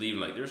somebody was leaving.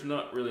 Like, there's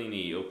not really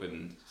any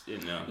open.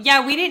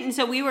 Yeah, we didn't.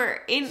 So we were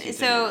in.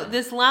 So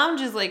this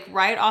lounge is like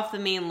right off the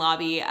main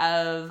lobby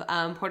of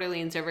Port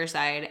Orleans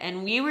Riverside,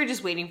 and we were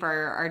just waiting for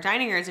our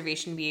dining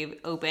reservation to be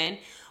open.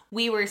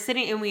 We were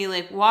sitting and we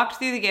like walked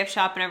through the gift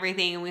shop and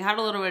everything, and we had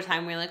a little bit of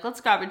time. We were like, let's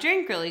grab a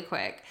drink really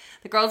quick.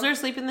 The girls are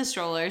asleep in the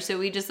stroller, so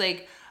we just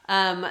like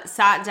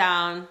sat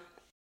down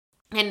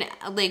and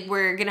like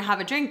we're gonna have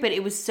a drink, but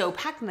it was so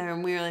packed in there,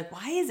 and we were like,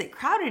 why is it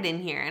crowded in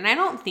here? And I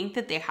don't think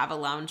that they have a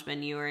lounge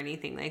menu or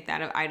anything like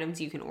that of items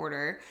you can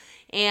order.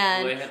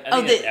 And they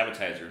had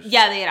appetizers.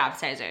 Yeah, they had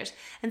appetizers.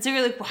 And so we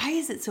were like, why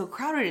is it so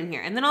crowded in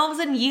here? And then all of a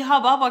sudden,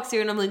 Yeehaw Bob walks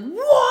through, and I'm like,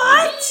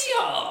 what?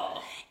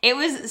 Yeehaw! It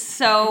was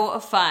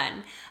so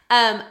fun.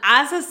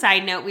 As a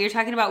side note, we were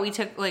talking about, we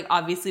took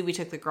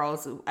the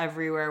girls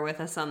everywhere with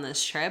us on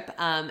this trip.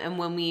 And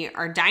when we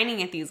are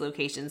dining at these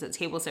locations, at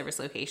table service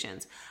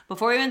locations,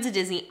 before we went to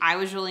Disney, I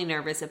was really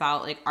nervous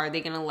about, like, are they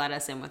going to let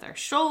us in with our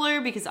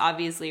stroller? Because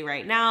obviously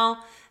right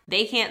now,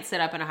 they can't sit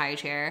up in a high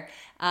chair.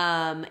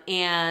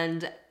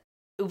 And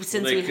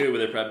since they could, but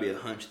there'd probably be a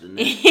hunch the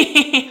neck.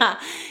 Yeah.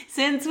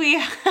 Since we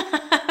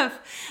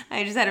have,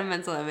 I just had a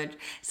mental image.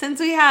 Since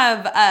we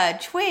have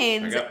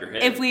twins,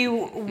 if we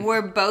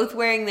were both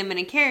wearing them in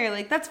a carrier,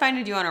 like that's fine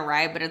to do on a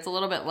ride, but it's a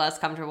little bit less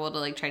comfortable to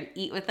like try to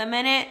eat with them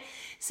in it.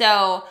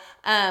 So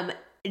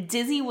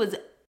Disney was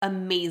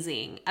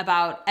amazing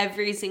about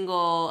every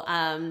single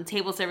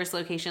table service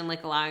location,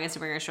 like allowing us to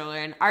bring our stroller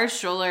in. Our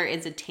stroller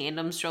is a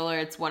tandem stroller.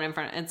 It's one in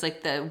front. It's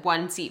like the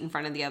one seat in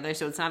front of the other.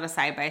 So it's not a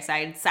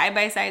side-by-side.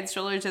 Side-by-side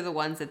strollers are the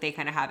ones that they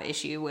kind of have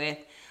issue with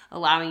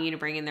allowing you to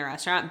bring in the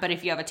restaurant. But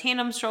if you have a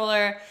tandem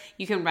stroller,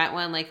 you can rent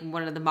one, like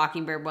one of the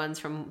Mockingbird ones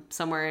from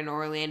somewhere in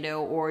Orlando,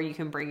 or you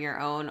can bring your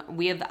own.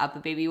 We have the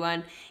UPPAbaby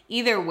one.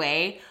 Either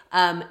way,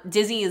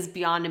 Disney is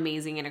beyond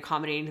amazing and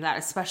accommodating to that,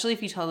 especially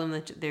if you tell them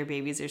that your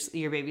babies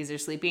are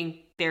sleeping,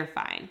 they're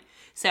fine.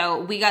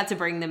 So we got to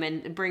bring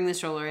the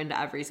stroller into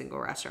every single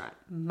restaurant.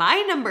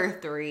 My number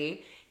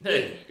 3.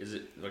 Hey,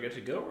 do I get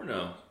to go or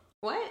no?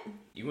 What?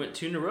 You went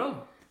 2 in a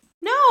row.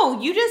 No,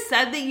 you just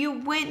said that you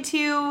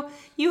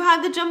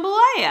had the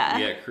jambalaya.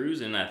 Yeah,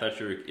 cruising. I thought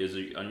is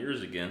on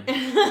yours again.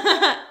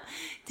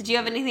 Did you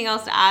have anything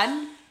else to add?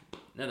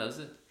 No, that was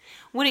it.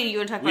 What are you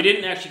going to talk about? We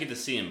didn't actually get to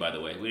see him, by the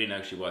way. We didn't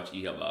actually watch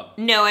Yeehaw Bob.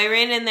 No, I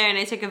ran in there and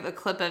I took a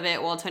clip of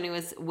it while Tony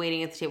was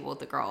waiting at the table with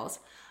the girls.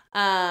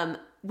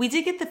 We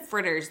did get the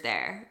fritters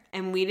there,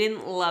 and we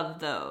didn't love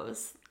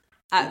those.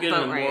 We'll get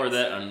into more of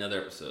that on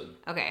another episode.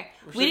 Okay.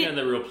 We're sticking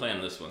to the real plan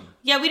on this one.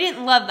 Yeah, we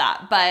didn't love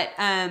that, but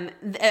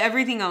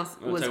everything else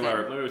was good.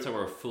 Maybe we'll talk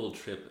about our full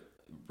trip,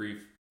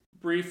 brief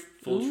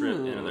full trip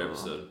in another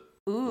episode.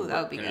 Ooh,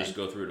 that would be good. Just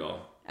go through it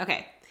all.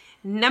 Okay.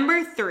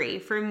 Number 3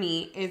 for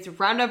me is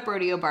Roundup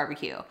Rodeo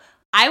Barbecue.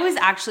 I was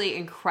actually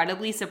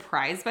incredibly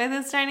surprised by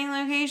this dining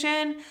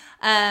location.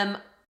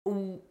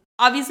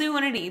 Obviously, we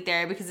wanted to eat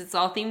there because it's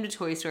all themed to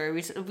Toy Story.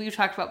 We've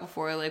talked about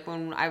before, like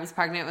when I was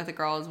pregnant with the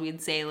girls,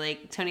 we'd say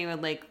like Tony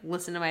would like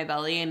listen to my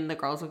belly, and the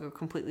girls would go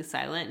completely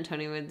silent, and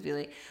Tony would be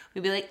like,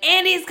 we'd be like,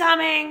 Andy's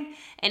coming,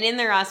 and in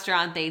the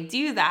restaurant they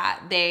do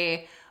that.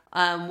 They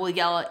will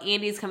yell,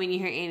 Andy's coming. You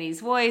hear Andy's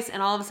voice,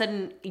 and all of a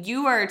sudden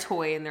you are a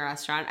toy in the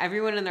restaurant.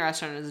 Everyone in the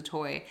restaurant is a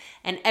toy,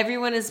 and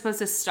everyone is supposed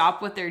to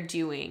stop what they're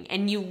doing.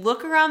 And you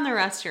look around the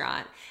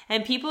restaurant,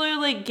 and people are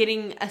like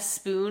getting a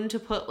spoon to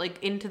put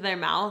like into their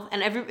mouth,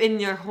 and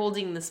they're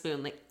holding the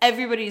spoon. Like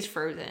everybody's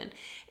frozen.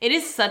 It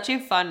is such a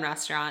fun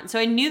restaurant. So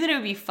I knew that it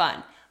would be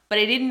fun, but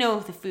I didn't know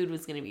if the food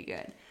was going to be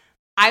good.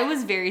 I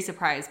was very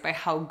surprised by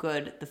how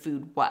good the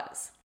food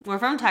was. We're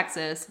from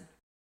Texas.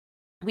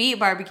 We eat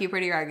barbecue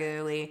pretty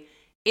regularly.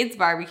 It's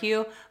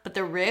barbecue, but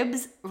the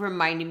ribs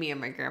reminded me of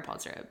my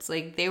grandpa's ribs.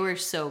 Like, they were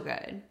so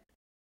good.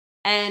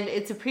 And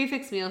it's a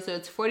prefix meal, so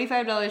it's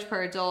 $45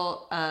 per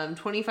adult,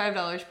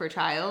 $25 per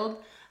child.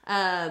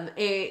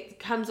 It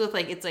comes with,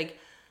 like, it's like,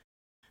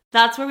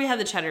 that's where we had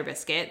the cheddar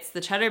biscuits.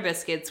 The cheddar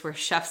biscuits were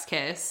Chef's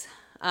Kiss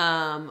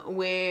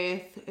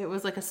it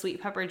was like a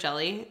sweet pepper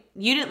jelly.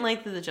 You didn't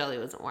like that the jelly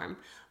wasn't warm.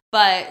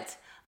 But,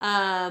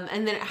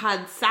 and then it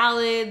had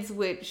salads,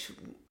 which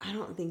I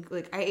don't think,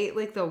 like, I ate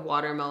like the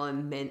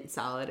watermelon mint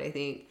salad, I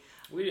think.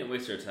 We didn't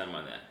waste our time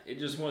on that. It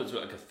just was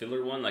like a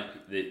filler one,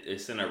 like they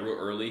sent out real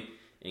early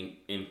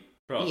in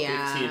probably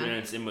 15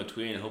 minutes in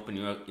between, hoping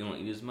you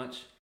won't eat as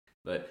much.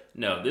 But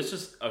no, this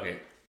is okay.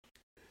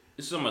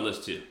 This is on my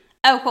list too.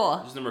 Oh, cool.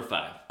 This is number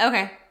 5.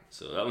 Okay.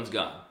 So that one's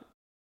gone.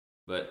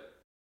 But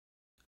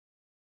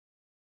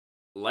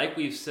like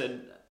we've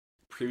said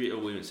we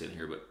didn't say it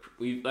here, but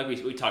we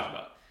talked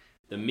about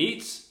the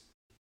meats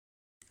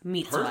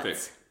meat perfect.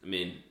 sweats. I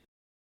mean,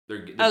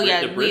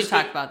 we've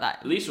talked about that.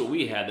 At least what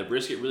we had, the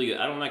brisket really good.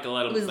 I don't like a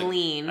lot of. It was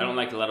lean. I don't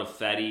like a lot of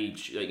fatty.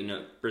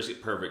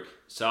 Brisket perfect.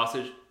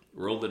 Sausage,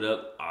 rolled it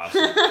up,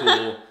 awesome,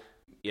 cool.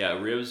 Yeah,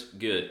 ribs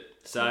good.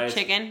 Sides,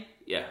 chicken.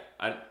 Yeah,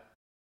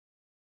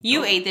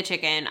 You ate the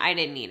chicken. I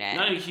didn't eat it.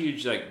 Not a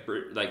huge like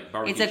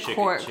barbecue. It's a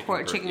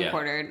chicken yeah.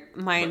 quartered.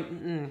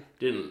 Mine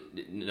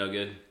didn't no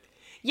good.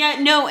 Yeah,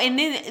 no. And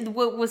then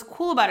what was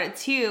cool about it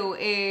too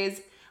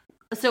is,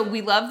 so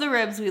we love the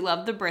ribs, we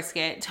love the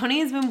brisket.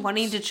 Tony has been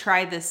wanting to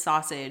try this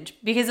sausage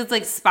because it's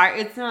like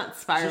it's not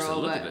spiral, It's just a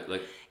look but of it,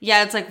 like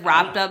yeah, it's like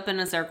wrapped up in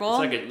a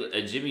circle. It's like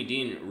a Jimmy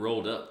Dean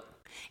rolled up.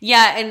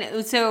 Yeah,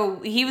 and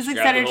so he was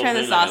excited to try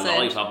the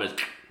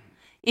sausage.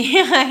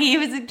 Yeah, he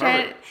was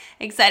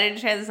excited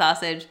to try the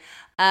sausage.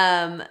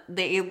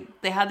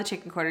 They had the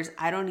chicken quarters.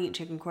 I don't eat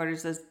chicken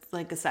quarters. That's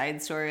like a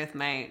side story with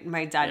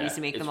my dad used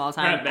to make them all the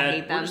time. I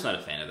hate them. We're just not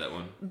a fan of that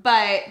one.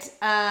 But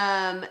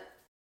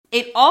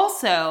it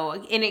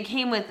also, and it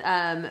came with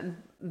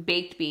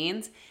baked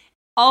beans.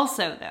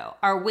 Also, though,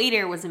 our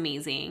waiter was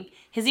amazing.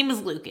 His name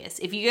was Lucas.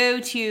 If you go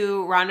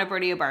to Roundup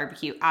Rodeo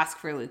Barbecue, ask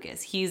for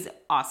Lucas. He's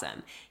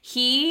awesome.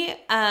 He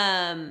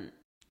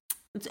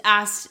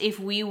asked if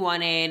we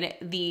wanted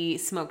the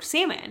smoked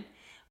salmon,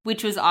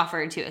 which was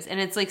offered to us. And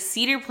it's like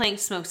cedar plank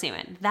smoked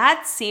salmon.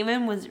 That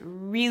salmon was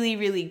really,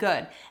 really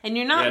good. And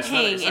you're not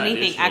paying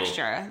anything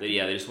extra. They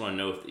just want to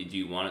know if do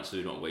you want it so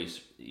you don't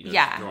waste,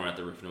 throwing out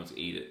the roof and no one's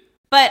going to eat it.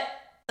 But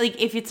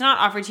like if it's not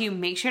offered to you,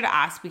 make sure to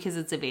ask because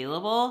it's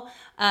available.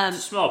 It's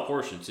a small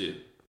portion too.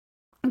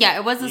 Yeah,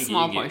 it was a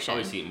small portion.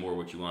 Obviously eat more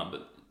what you want,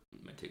 but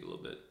it might take a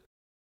little bit.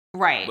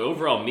 Right. But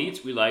overall,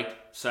 meats we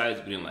liked,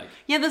 sides we didn't like.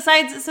 Yeah, the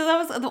sides. So that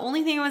was the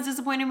only thing I was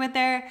disappointed with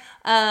there.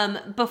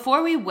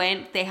 Before we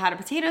went, they had a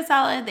potato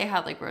salad. They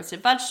had like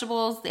roasted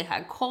vegetables. They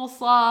had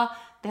coleslaw.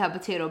 They had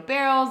potato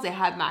barrels. They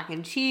had mac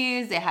and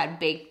cheese. They had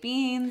baked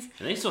beans.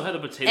 And they still had the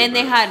potato and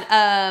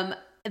barrels.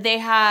 They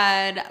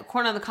had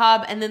corn on the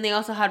cob, and then they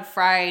also had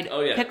fried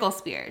pickle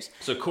spears.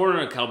 So corn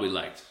on the cob we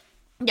liked.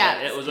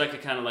 Yeah. It was like a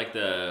kind of like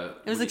the...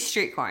 It was like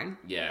street corn.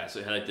 Yeah, so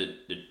it had like the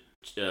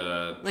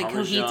like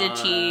Parmesan,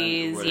 cotija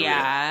cheese,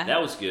 yeah.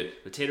 That was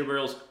good. Potato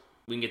barrels,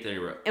 we can get there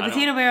anywhere.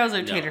 Potato barrels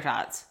are tater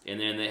tots. And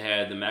then they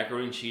had the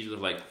macaroni and cheese with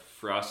like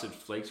frosted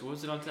flakes. What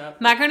was it on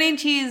top? Macaroni and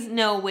cheese,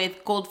 no,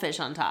 with goldfish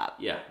on top.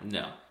 Yeah,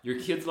 no.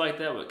 Your kids like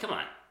that, but come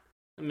on.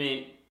 I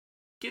mean,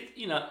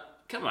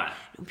 come on.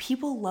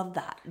 People love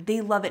that.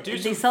 They love it.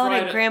 They sell it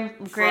at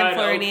Grand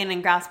Floridian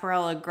and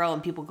Gasparilla Grill,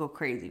 and people go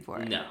crazy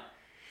for it. No.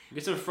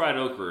 Get some fried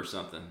okra or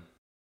something.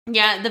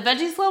 Yeah, the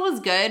veggie slaw was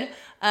good.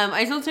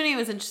 I told Tony it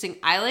was interesting.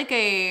 I like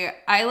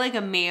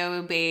a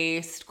mayo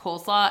based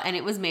coleslaw, and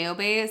it was mayo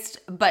based.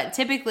 But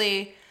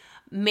typically,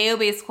 mayo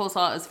based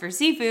coleslaw is for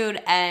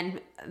seafood,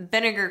 and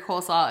vinegar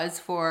coleslaw is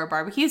for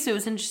barbecue. So it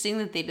was interesting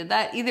that they did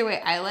that. Either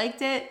way, I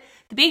liked it.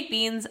 The baked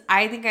beans,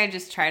 I think I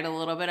just tried a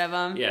little bit of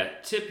them. Yeah,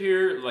 tip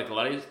here, like a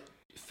lot of these,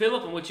 fill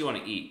up on what you want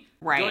to eat.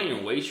 Right. Don't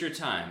even waste your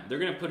time. They're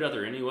gonna put it out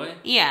there anyway.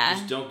 Yeah.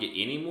 Just don't get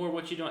any more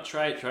what you don't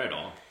try it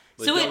all.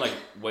 But so don't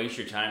waste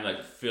your time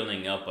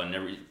filling up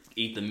on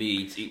eat the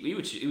meats. Eat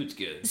what's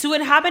good. So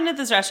what happened at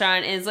this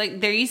restaurant is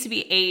there used to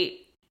be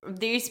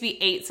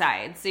 8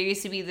 sides. There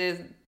used to be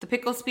the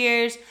pickle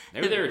spears,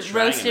 the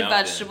roasted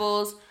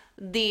vegetables,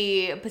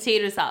 the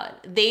potato salad.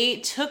 They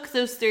took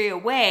those 3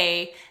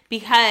 away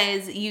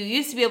because you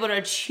used to be able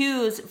to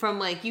choose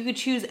from you could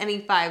choose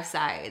any 5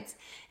 sides.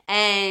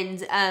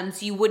 And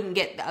so you wouldn't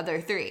get the other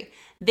 3.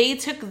 They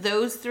took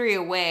those 3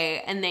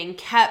 away and then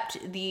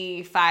kept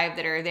the 5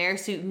 that are there.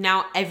 So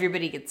now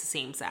everybody gets the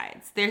same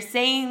sides. They're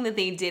saying that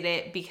they did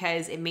it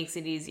because it makes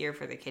it easier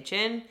for the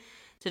kitchen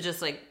to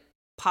just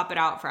pop it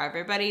out for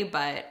everybody.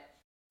 But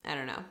I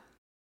don't know.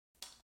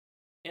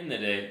 In the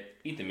day,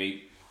 eat the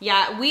meat.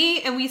 Yeah,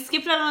 we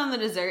skipped out on the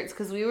desserts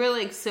because we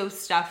were so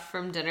stuffed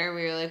from dinner.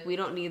 We were we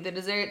don't need the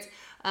desserts.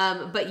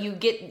 But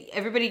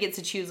everybody gets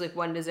to choose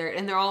one dessert,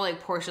 and they're all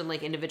portioned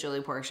individually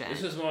portioned.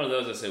 This is one of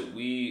those I said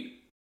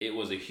it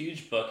was a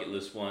huge bucket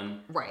list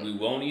one. Right. We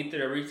won't eat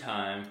there every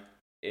time.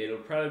 It'll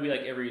probably be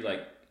every I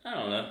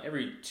don't know,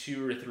 every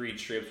 2 or 3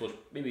 trips we'll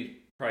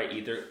probably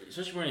eat there,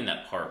 especially when we're in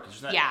that park.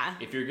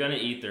 If you're gonna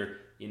eat there,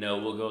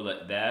 we'll go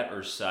that or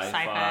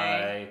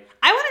sci-fi.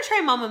 I want to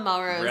try Mama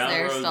Melrose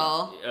there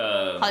still.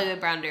 Hollywood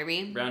Brown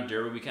Derby. Brown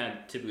Derby, we kind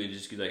of typically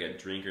just do a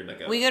drink or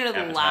a we go to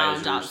the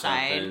lounge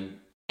outside. Something.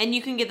 And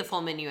you can get the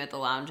full menu at the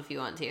lounge if you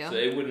want to. So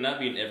it would not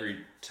be an every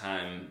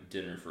time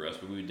dinner for us,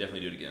 but we would definitely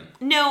do it again.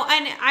 No,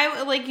 and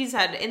I like you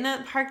said, in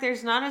the park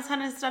there's not a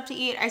ton of stuff to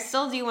eat. I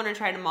still do want to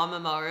try to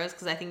Mama Melrose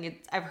because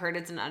I've heard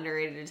it's an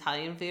underrated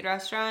Italian food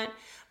restaurant.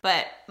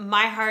 But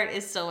my heart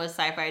is still with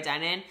Sci-Fi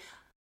Dine-In.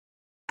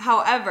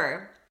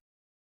 However,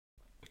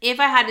 if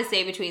I had to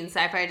say between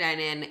Sci-Fi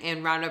Dine-In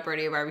and Roundup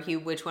Rodeo Barbecue,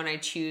 which one I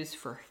choose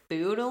for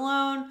food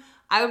alone,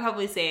 I would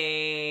probably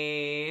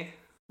say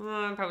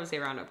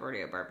Roundup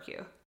Rodeo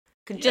Barbecue.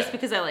 Just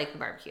because I like the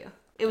barbecue.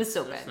 It was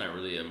so good. It's not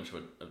really much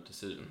of a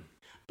decision.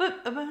 But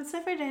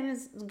Sci-Fi Dine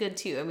is good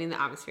too. I mean,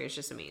 the atmosphere is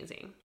just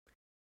amazing.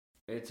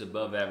 It's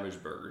above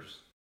average burgers.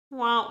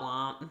 Womp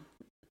womp.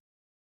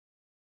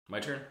 My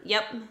turn?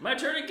 Yep. My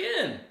turn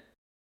again.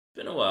 It's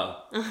been a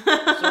while. So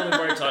we've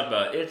already talked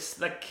about it. It's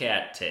the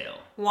cattail.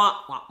 Wah,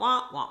 wah,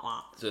 wah, wah,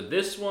 wah. So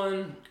this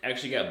one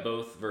actually got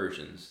both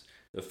versions.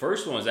 The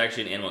first one was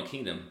actually in Animal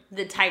Kingdom.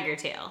 The tiger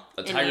tail.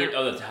 The tiger.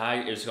 Oh, the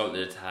tiger. It's called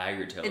the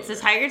tiger tail. It's a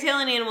tiger tail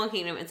in Animal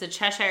Kingdom. It's a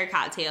Cheshire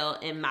cat tail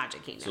in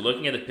Magic Kingdom. So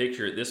looking at the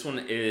picture, this one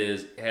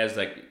has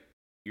like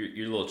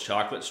your little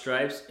chocolate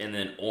stripes and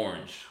then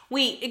orange.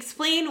 Wait,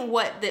 explain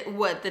what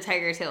the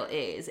tiger tail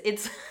is.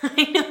 It's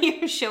I know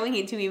you're showing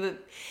it to me, but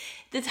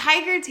the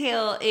tiger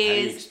tail is. How do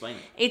you explain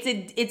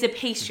it? It's a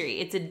pastry.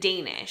 It's a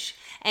Danish.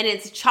 And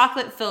it's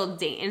chocolate filled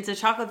pastry.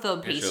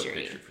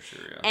 Picture for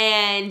sure, yeah.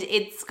 And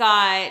it's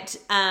got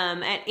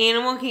at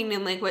Animal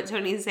Kingdom, like what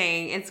Tony's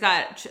saying, it's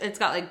got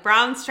like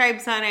brown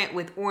stripes on it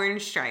with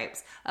orange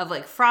stripes of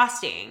like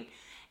frosting.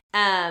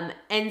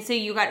 And so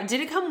you got,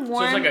 did it come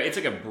warm? So it's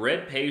like a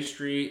bread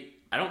pastry.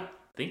 I don't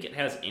think it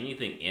has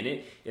anything in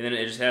it, and then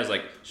it just has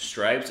like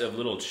stripes of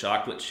little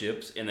chocolate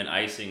chips and then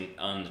icing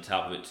on the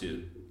top of it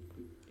too.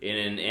 And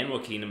in Animal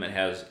Kingdom,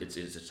 it's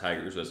a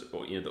tiger, so it's,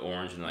 the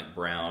orange and like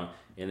brown.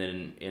 And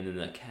then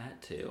the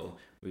cattail,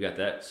 we got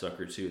that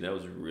sucker too. That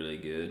was really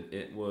good.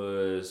 It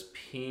was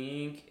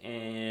pink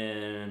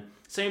and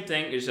same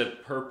thing. It just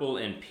had purple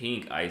and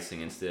pink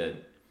icing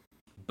instead.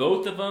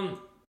 Both of them,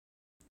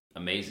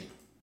 amazing.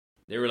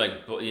 They were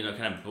like,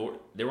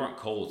 they weren't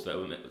cold,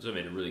 so that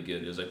made it really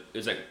good. It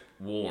was like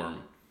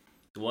warm.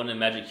 The one in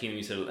Magic Kingdom,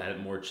 you said it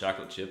had more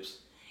chocolate chips.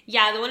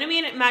 Yeah, the one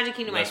in Magic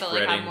Kingdom Less I felt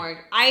like breading. had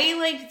more. I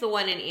liked the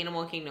one in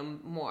Animal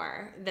Kingdom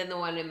more than the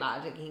one in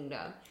Magic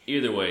Kingdom.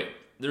 Either way,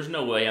 there's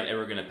no way I'm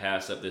ever gonna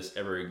pass up this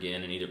ever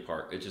again in either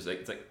park. It's just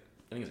like I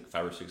think it's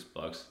like $5 or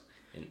 $6.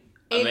 And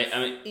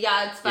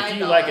It's $5. if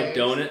you like a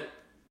donut,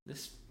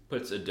 this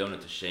puts a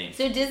donut to shame.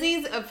 So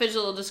Disney's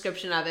official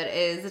description of it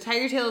is the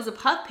tiger tail is a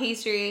puff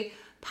pastry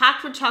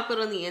packed with chocolate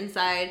on the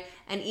inside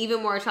and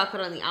even more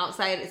chocolate on the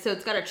outside. So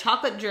it's got a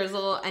chocolate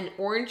drizzle and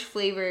orange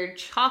flavored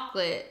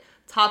chocolate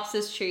tops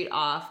this treat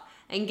off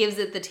and gives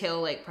it the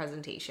tail-like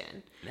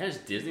presentation. That is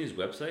Disney's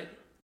website?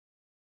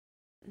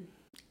 Wow.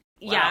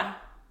 Yeah.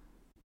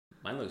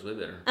 Mine looks way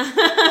better.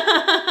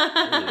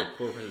 Really a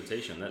poor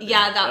presentation. That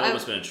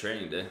must have been a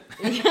training day.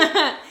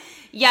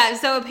 Yeah,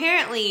 so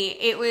apparently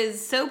it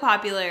was so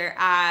popular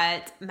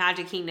at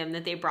Magic Kingdom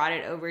that they brought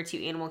it over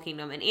to Animal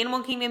Kingdom. In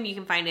Animal Kingdom, you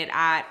can find it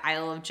at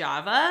Isle of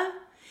Java.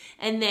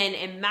 And then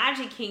in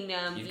Magic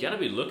Kingdom... You've got to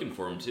be looking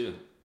for them, too.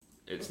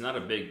 It's not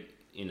a big,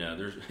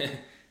 there's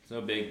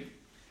no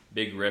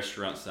big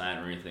restaurant sign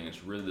or anything.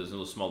 It's really those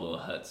little small little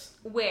huts.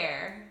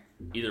 Where?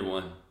 Either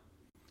one.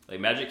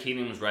 Like Magic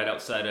Kingdom was right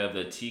outside of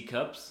the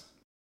teacups.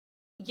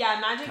 Yeah,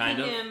 Magic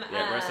Kingdom. Kingdom.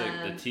 Yeah, right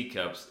outside the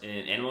teacups.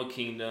 And Animal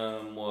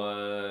Kingdom was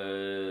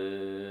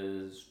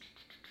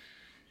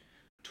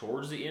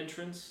towards the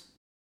entrance,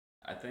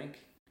 I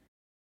think.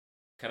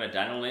 Kind of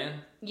Dino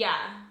Land. Yeah.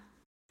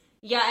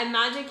 Yeah, and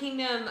Magic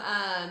Kingdom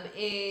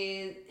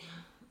is...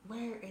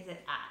 Where is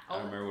it at? I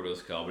don't remember what it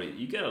was called, but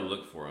you gotta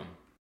look for them.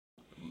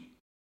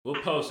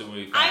 We'll post it when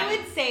we find I it.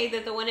 would say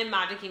that the one in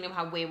Magic Kingdom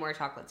had way more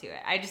chocolate to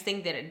it. I just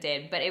think that it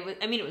did, but it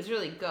was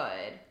really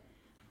good.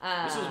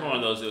 This was one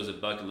of those that was a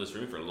bucket list for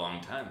me for a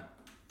long time.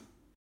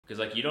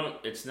 Because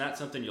it's not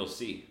something you'll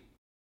see.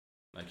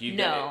 Like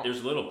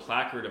there's a little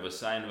placard of a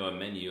sign of a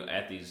menu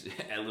at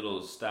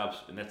little stops,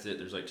 and that's it.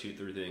 There's like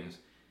 2-3 things.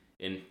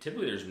 And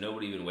typically there's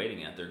nobody even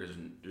waiting out there because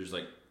there's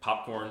like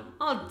popcorn.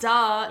 Oh,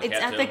 duh. It's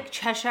at the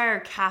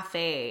Cheshire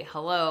Cafe.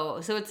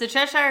 Hello. So it's the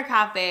Cheshire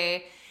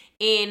Cafe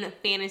in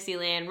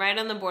Fantasyland, right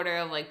on the border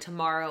of like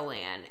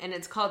Tomorrowland, and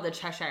it's called the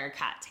Cheshire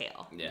Cat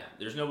Tail. Yeah,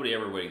 there's nobody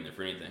ever waiting there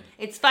for anything.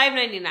 It's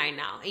 $5.99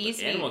 now. It used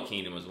to be Animal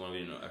Kingdom was one I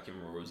can't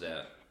remember where it was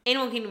at.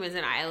 Animal Kingdom is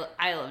in Isle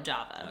of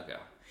Java. Okay.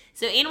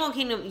 So Animal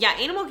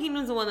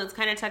Kingdom's the one that's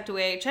kind of tucked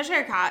away.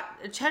 Cheshire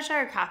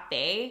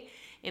Cafe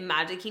in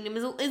Magic Kingdom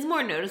is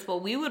more noticeable.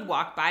 We would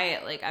walk by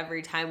it like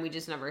every time. We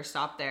just never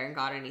stopped there and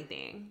got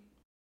anything.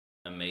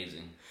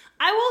 Amazing.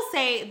 I will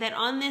say that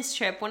on this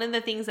trip, one of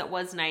the things that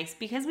was nice,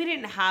 because we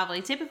didn't have,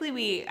 typically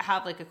we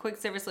have a quick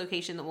service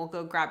location that we'll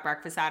go grab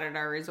breakfast at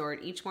our resort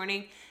each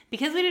morning.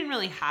 Because we didn't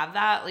really have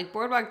that,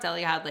 Boardwalk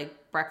Deli had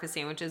breakfast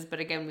sandwiches, but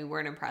again, we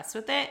weren't impressed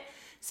with it.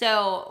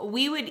 So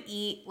we would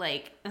eat,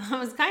 it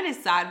was kind of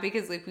sad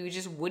because we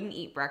just wouldn't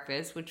eat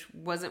breakfast, which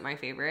wasn't my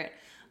favorite.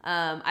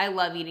 I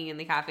love eating in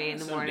the cafe in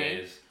the morning.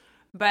 Days.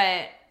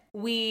 But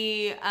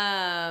we,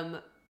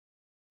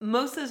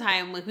 most of the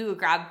time, we would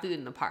grab food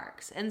in the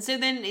parks. And so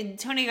then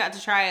Tony got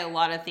to try a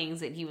lot of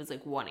things that he was,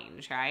 wanting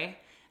to try.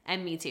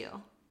 And me too.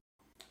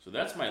 So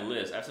that's my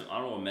list. I have some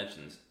honorable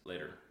mentions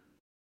later.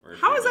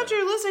 How is that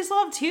your list? I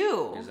still have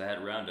 2. Because I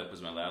had Roundup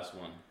was my last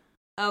one.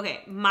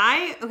 Okay.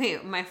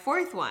 My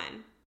fourth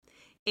one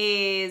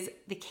is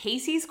the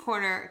Casey's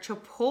Corner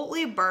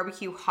Chipotle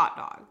Barbecue Hot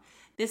Dog.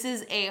 This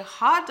is a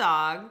hot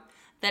dog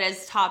that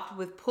is topped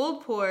with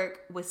pulled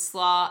pork with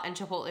slaw and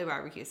chipotle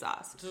barbecue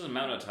sauce. This is a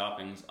amount of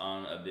toppings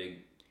on a big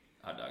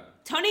hot dog.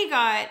 Tony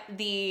got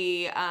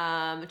the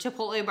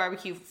chipotle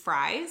barbecue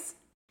fries,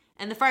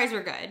 and the fries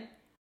were good.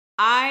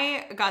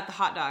 I got the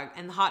hot dog,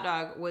 and the hot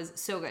dog was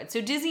so good.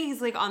 So Disney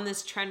is like on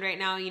this trend right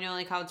now, you know,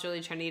 like how it's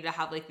really trendy to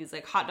have like these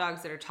like hot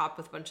dogs that are topped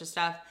with a bunch of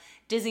stuff.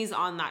 Disney's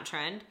on that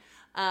trend.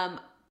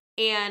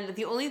 And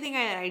the only thing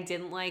I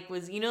didn't like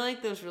was, you know,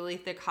 like those really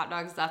thick hot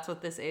dogs, that's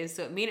what this is.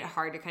 So it made it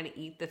hard to kind of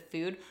eat the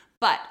food.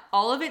 But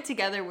all of it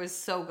together was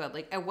so good.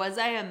 Like, was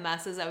I a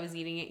mess as I was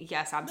eating it?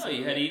 Yes, absolutely.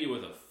 No, you had to eat it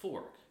with a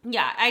fork.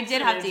 Yeah, I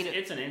did have to eat it.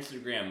 It's an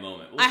Instagram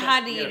moment. I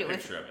had to eat it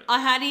with. I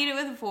had to eat it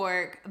with a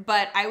fork,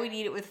 but I would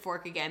eat it with a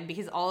fork again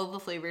because all of the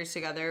flavors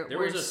together were so good.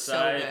 There was a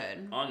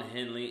side on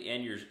Henley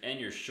and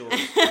your shorts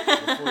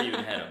before you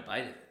even had a bite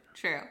of it.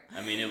 True.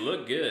 I mean, it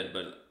looked good,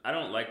 but I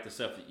don't like the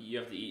stuff that you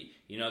have to eat.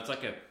 You know, it's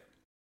like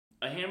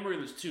a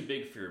hamburger that's too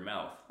big for your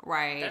mouth.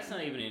 Right. That's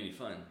not even any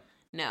fun.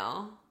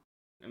 No.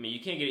 I mean, you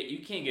can't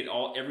get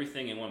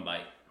everything in one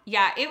bite.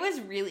 Yeah, it was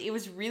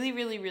really,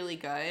 really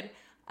good.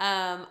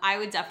 I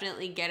would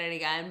definitely get it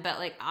again, but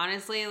like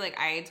honestly, like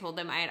I told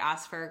them I had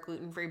asked for a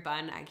gluten-free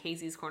bun at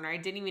Casey's Corner. I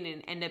didn't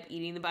even end up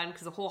eating the bun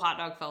because the whole hot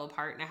dog fell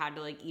apart and I had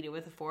to like eat it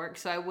with a fork.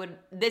 So I would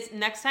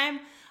next time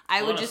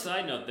I would just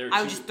side note,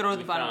 I would just throw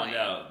the bun away. We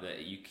found out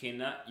that you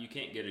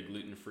can't get a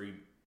gluten-free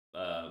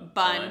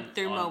bun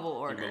through mobile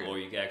order, or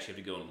you actually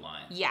have to go in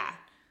line. Yeah.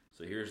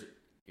 So here's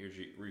your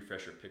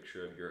refresher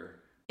picture of your.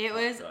 It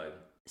was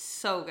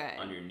so good.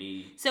 On your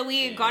knee. So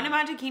we had gone to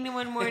Magic Kingdom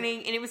one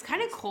morning, and it was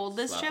kind of cold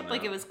this trip.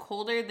 Like, it was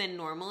colder than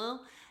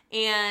normal.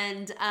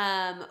 And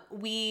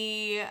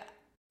we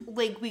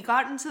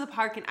got into the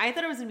park, and I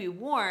thought it was going to be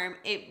warm.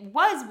 It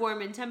was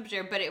warm in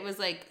temperature, but it was,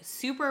 like,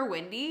 super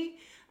windy.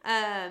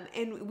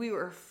 And we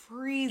were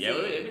freezing. Yeah,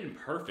 it would have been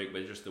perfect,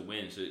 but just the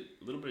wind, so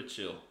a little bit of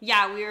chill.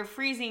 Yeah, we were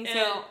freezing. And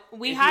so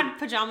we had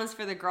pajamas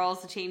for the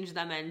girls to change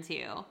them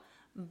into.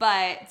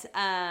 But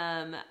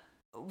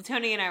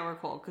Tony and I were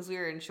cold because we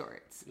were in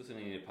shorts.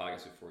 Listening to the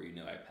podcast before, you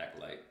know I pack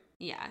light.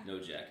 Yeah. No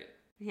jacket.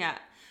 Yeah.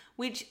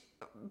 Which,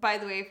 by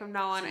the way, from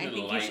now on, I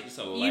think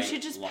you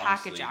should just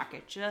pack a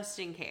jacket just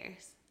in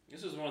case.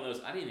 This was one of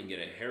those, I didn't even get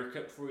a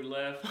haircut before we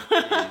left.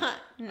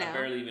 No. I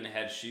barely even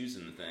had shoes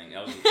in the thing.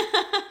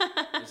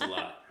 It was a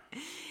lot.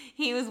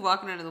 He was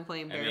walking under the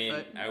plane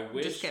barefoot. I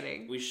wish. Just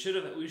kidding. We should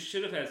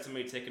have had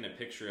somebody taking a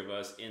picture of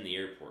us in the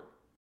airport.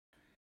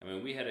 I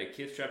mean, we had a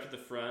kid strapped to the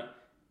front.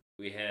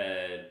 We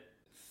had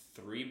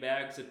 3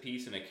 bags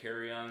apiece and a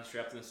carry-on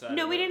strapped to the side.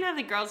 No, we didn't have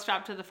the girls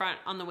strapped to the front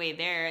on the way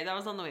there. That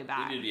was on the way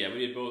back. We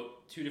did both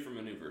 2 different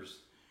maneuvers.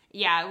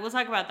 Yeah, we'll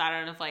talk about that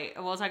on a flight.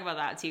 We'll talk about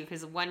that too,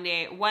 because one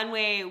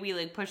way we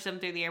like pushed them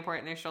through the airport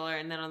in their stroller,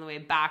 and then on the way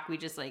back we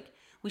just like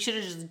we should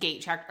have just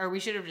gate checked, or we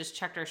should have just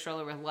checked our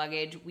stroller with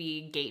luggage.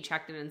 We gate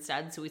checked it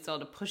instead, so we still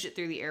had to push it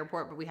through the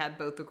airport, but we had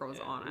both the girls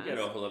on us. We got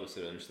a whole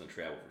episode on Understand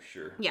Travel for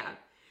sure. Yeah.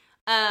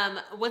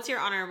 What's your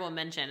honorable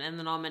mention? And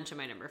then I'll mention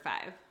my number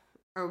 5.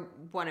 Or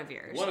one of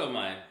yours. One of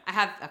mine. I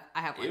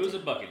have one. It was a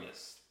bucket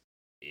list.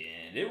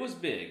 And it was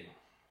big.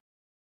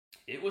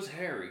 It was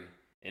hairy.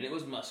 And it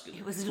was muscular.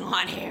 It was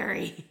not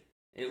hairy.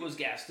 It was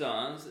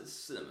Gaston's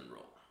cinnamon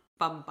roll.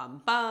 Bum,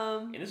 bum,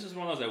 bum. And this is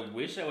one of those, I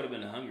wish I would have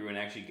been hungry when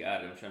I actually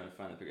got it. I'm trying to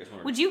find the picture.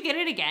 Would you get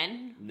it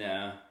again?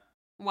 No.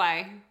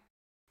 Why?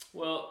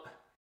 Well...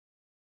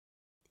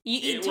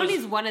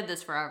 Tony's wanted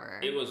this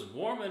forever. It was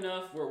warm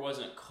enough where it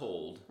wasn't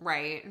cold.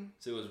 Right.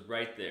 So it was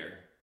right there.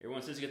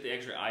 Everyone says you get the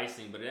extra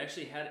icing, but it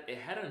actually had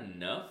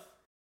enough.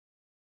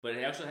 But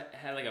it actually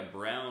had like a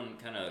brown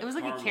kind of. It was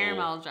like a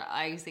caramel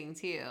icing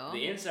too.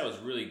 The inside was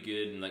really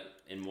good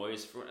and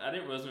moist. I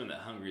didn't wasn't that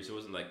hungry, so it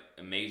wasn't like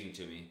amazing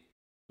to me.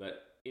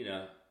 But you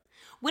know,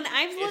 when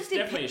I've looked it's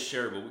definitely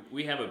shareable.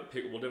 We have a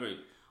pic. We'll definitely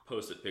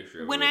post a picture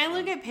of it. When I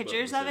look at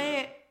pictures of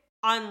it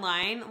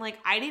online, like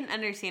I didn't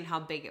understand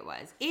how big it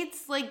was.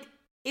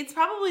 It's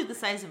probably the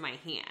size of my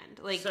hand,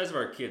 like the size of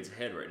our kid's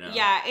head right now.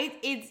 Yeah,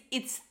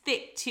 it's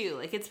thick too.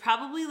 Like it's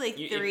probably like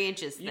 3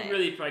 inches thick. You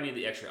really probably need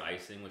the extra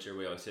icing, which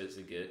everybody always says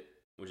to get,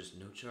 which is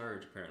no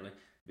charge apparently.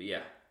 But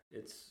yeah,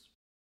 it's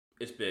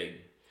big.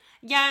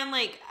 Yeah, and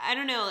like I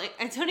don't know,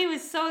 like Tony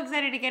was so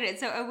excited to get it,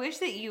 so I wish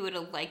that you would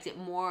have liked it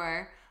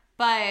more.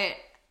 But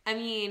I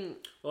mean,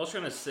 well, I was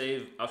trying to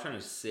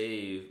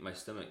save my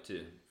stomach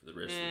too for the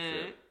rest of the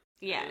trip.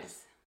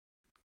 Yes.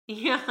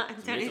 Yeah,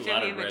 Tony's a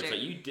lot of bread, so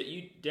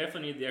you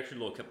definitely need the extra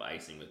little cup of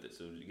icing with it.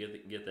 So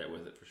get that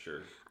with it for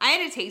sure. I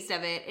had a taste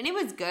of it, and it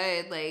was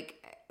good.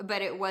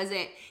 But it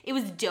wasn't. It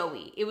was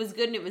doughy. It was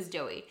good, and it was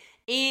doughy.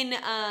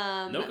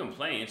 No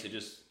complaints. It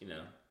just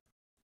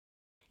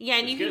Yeah,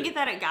 and you can get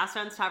that at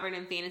Gaston's Tavern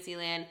in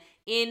Fantasyland.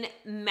 In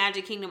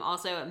Magic Kingdom,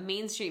 also at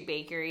Main Street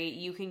Bakery,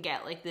 you can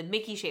get like the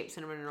Mickey shaped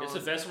cinnamon rolls.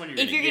 It's the best one you're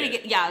gonna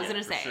get. Yeah, I was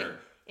gonna say. Sure.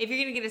 If you're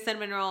going to get a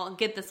cinnamon roll,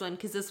 get this one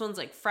because this one's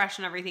like fresh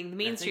and everything. The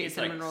Main Street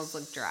cinnamon rolls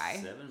look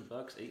dry. $7,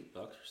 $8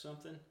 or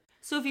something.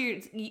 So if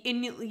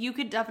you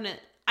could definitely,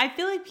 I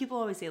feel like people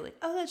always say like,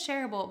 oh, that's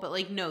shareable. But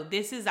like, no,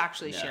 this is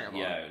actually shareable.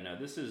 Yeah, no,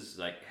 this is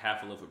like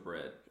half a loaf of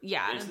bread.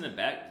 Yeah. It's in the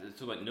back.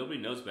 So like nobody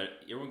knows about it.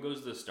 Everyone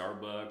goes to the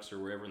Starbucks or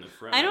wherever in the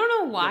front. I don't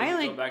know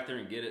why. Go back there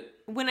and get it.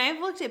 When I've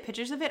looked at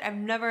pictures of it, I've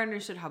never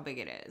understood how big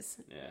it is.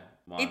 Yeah.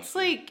 Monster. It's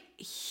like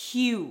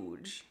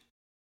huge.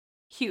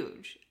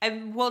 Huge.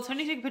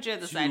 Tony took a picture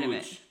of the side of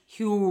it.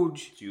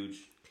 Huge. It's huge.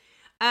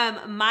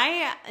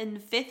 My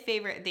fifth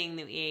favorite thing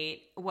that we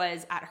ate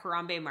was at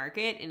Harambe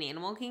Market in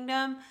Animal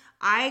Kingdom.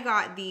 I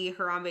got the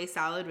Harambe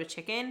salad with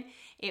chicken.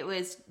 It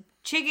was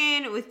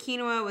chicken with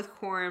quinoa, with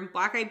corn,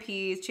 black-eyed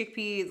peas,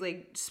 chickpeas,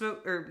 like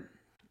smoked or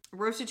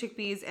roasted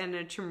chickpeas, and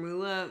a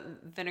chermoula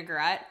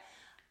vinaigrette.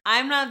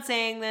 I'm not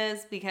saying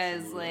this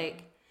because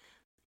like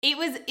it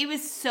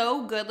was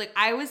so good. Like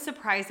I was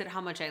surprised at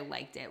how much I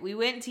liked it. We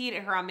went to eat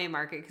at Harambe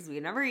Market because we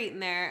had never eaten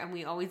there, and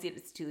we always eat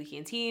at Satuli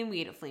Canteen. We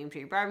ate at Flame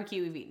Tree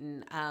Barbecue. We've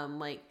eaten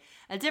like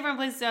at different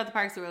places throughout the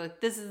park. So we're like,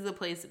 this is the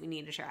place that we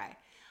need to try.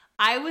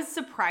 I was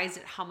surprised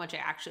at how much I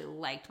actually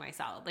liked my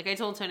salad. Like I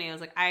told Tony, I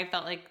was like, I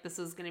felt like this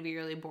was going to be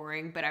really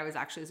boring, but I was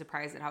actually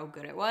surprised at how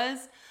good it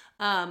was.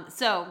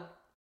 So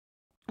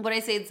would I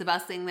say it's the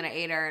best thing that I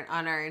ate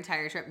on our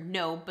entire trip?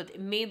 No, but it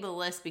made the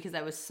list because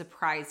I was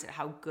surprised at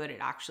how good it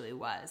actually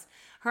was.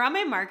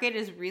 Harambe Market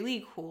is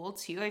really cool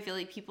too. I feel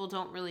like people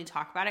don't really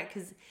talk about it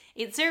because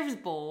it serves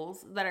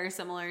bowls that are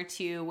similar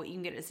to what you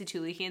can get at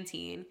Satuli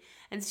Canteen.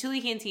 And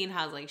Satuli Canteen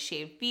has like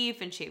shaved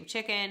beef and shaved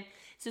chicken.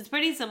 So it's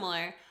pretty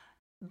similar.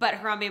 But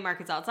Harambe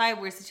Market's outside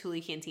where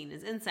Satuli Canteen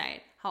is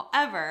inside.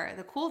 However,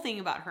 the cool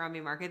thing about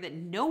Harambe Market that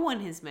no one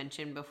has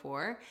mentioned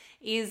before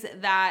is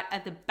that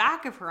at the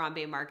back of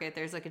Harambe Market,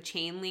 there's like a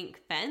chain link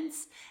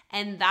fence,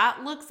 and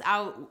that looks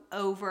out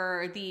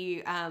over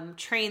the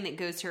train that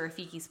goes to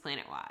Rafiki's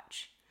Planet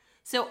Watch.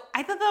 So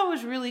I thought that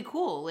was really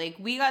cool. Like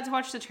we got to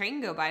watch the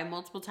train go by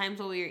multiple times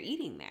while we were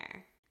eating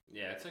there.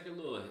 Yeah, it's like a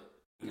little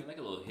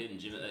hidden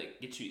gem that like,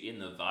 gets you in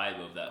the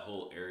vibe of that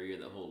whole area,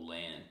 the whole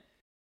land.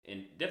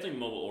 And definitely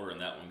mobile order in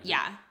that one.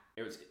 Yeah.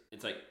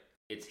 It's like,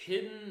 it's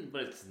hidden,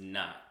 but it's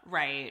not.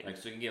 Right. Like,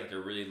 so you can get like a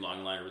really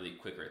long line really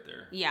quick right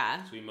there.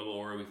 Yeah. So we mobile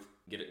order,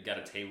 got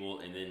a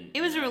table, and then...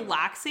 It was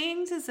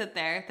relaxing to sit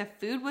there. The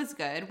food was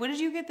good. What did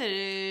you get?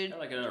 I had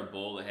like another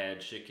bowl that had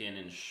chicken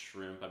and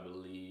shrimp, I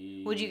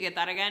believe. Would you get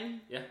that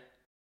again? Yeah.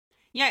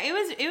 Yeah,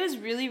 it was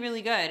really,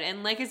 really good.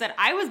 And like I said,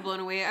 I was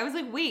blown away. I was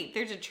like, wait,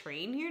 there's a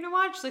train here to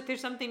watch? Like,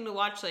 there's something to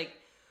watch, like...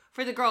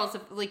 For the girls,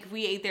 if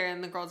we ate there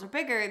and the girls are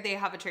bigger, they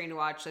have a train to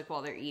watch like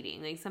while they're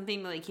eating, like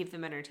something to like keep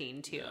them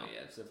entertained too.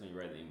 Yeah, it's definitely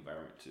right in the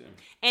environment too.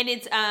 And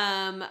it's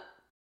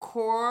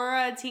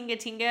Cora Tinga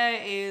Tinga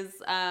is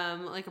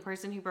like a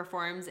person who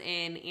performs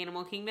in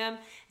Animal Kingdom,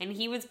 and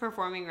he was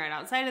performing right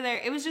outside of there.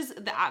 It was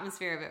just the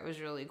atmosphere of it was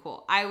really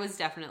cool. I was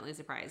definitely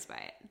surprised by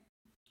it.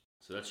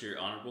 So that's your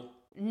honorable?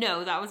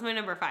 No, that was my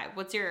number 5.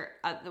 What's your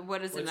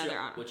what's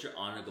honorable? What's your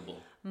honorable?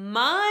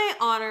 My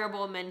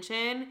honorable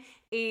mention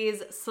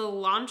is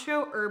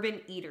Cilantro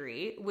Urban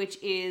Eatery,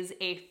 which is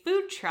a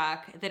food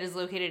truck that is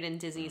located in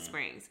Disney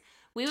Springs.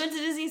 We went to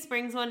Disney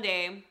Springs one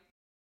day,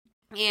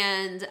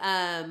 and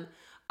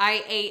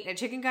I ate a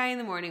Chicken Guy in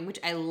the morning, which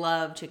I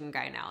love Chicken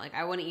Guy now. Like,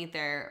 I want to eat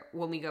there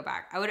when we go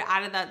back. I would have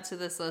added that to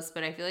this list,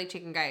 but I feel like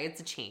Chicken Guy,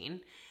 it's a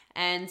chain.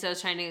 And so I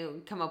was trying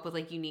to come up with,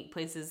 like, unique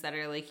places that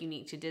are, like,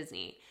 unique to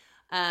Disney.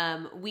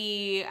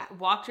 We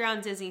walked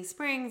around Disney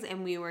Springs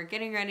and we were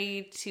getting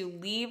ready to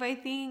leave, I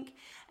think.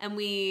 And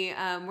we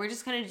were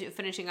just kind of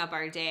finishing up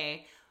our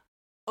day.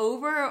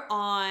 Over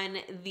on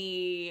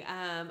the,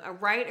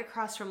 right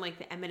across from like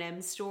the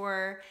M&M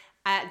store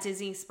at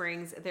Disney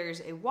Springs,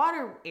 there's a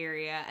water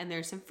area and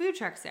there's some food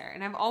trucks there.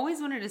 And I've always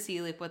wanted to see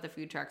like what the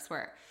food trucks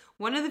were.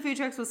 One of the food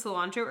trucks was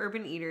Cilantro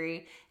Urban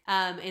Eatery.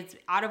 It's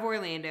out of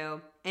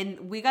Orlando.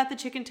 And we got the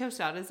chicken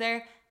tostadas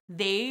there.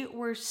 They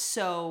were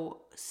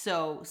so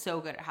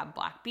good. It had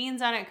black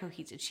beans on it,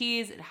 cojita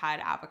cheese. It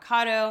had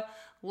avocado,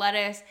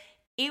 lettuce.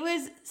 It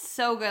was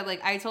so good.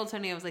 Like, I told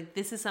Tony, I was like,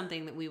 this is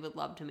something that we would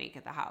love to make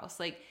at the house.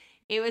 Like,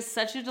 it was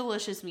such a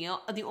delicious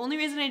meal. The only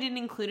reason I didn't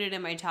include it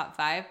in my top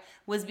 5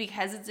 was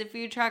because it's a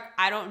food truck.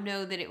 I don't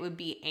know that it would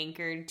be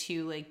anchored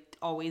to, like,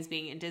 always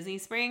being at Disney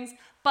Springs.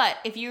 But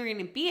if you're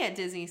going to be at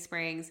Disney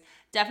Springs,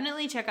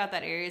 definitely check out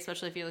that area,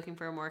 especially if you're looking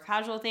for a more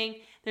casual thing.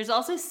 There's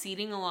also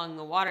seating along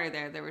the water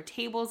there. There were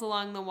tables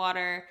along the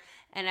water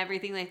and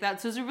everything like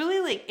that. So it's really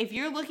like, if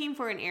you're looking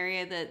for an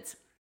area that's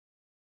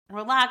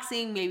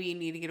relaxing, maybe you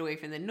need to get away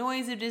from the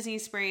noise of Disney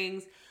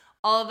Springs,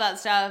 all of that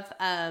stuff,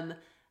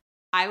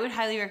 I would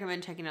highly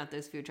recommend checking out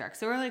those food trucks.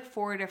 There were like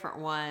 4 different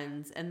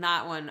ones, and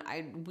that one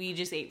we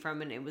just ate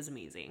from, and it was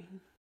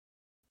amazing.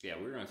 Yeah,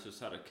 we're going to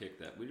just how to kick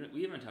that.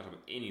 We haven't talked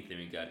about anything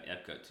we got in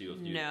Epcot too.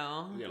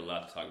 No. We got a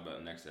lot to talk about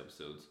in the next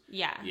episodes.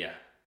 Yeah. Yeah.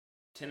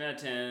 10 out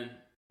of 10.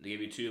 They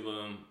gave you 2 of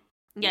them.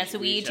 Yeah, so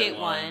we each ate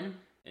one.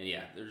 And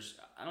yeah,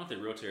 I don't know if they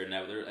rotated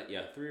now, but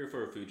there 3 or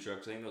 4 food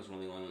trucks. I think that was one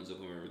of the only ones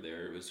open when we were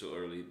there. It was so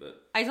early,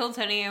 but I told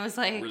Tony, I was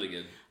like, really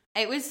good.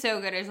 It was so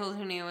good. I told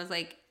Tony, I was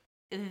like,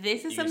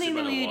 this is something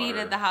that we would eat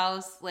at the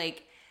house.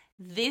 Like,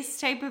 this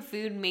type of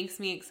food makes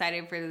me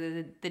excited for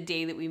the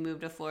day that we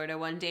move to Florida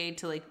one day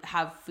to like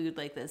have food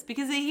like this.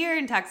 Because here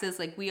in Texas,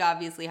 like, we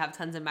obviously have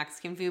tons of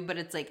Mexican food, but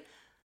it's like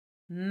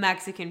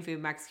Mexican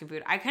food.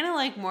 I kind of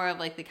like more of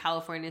like the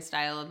California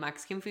style of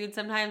Mexican food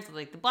sometimes, with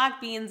like the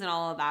black beans and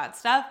all of that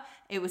stuff.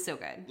 It was so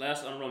good.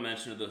 Last honorable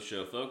mention of the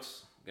show,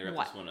 folks. Gotta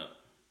wrap this one up.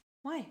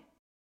 Why?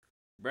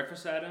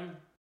 Breakfast item,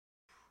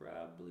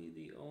 probably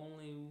the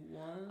only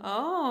one.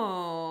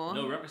 Oh.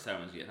 No breakfast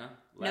items yet, huh?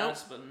 Nope.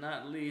 Last but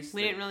not least,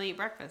 We didn't really eat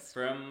breakfast.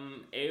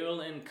 from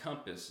Ale and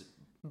Compass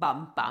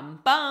Bum, bum,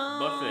 bum.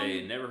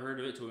 Buffet. Never heard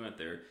of it till we went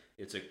there.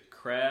 It's a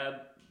crab.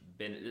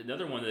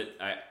 Another one that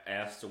I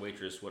asked the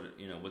waitress what's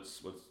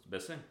the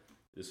best thing.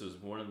 This was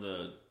one of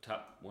the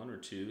top 1 or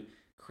 2.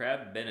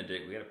 Crab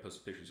Benedict. We gotta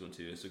post pictures one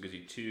too. So it gives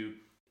you 2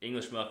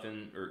 English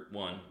muffin or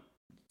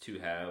 2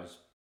 halves,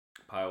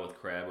 pile with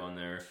crab on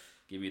there.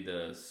 Give you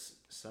the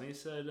sunny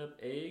side up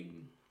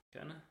egg,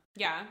 kinda.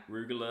 Yeah.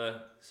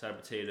 Arugula, side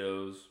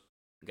potatoes.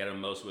 Got a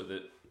most with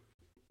it.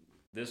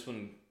 This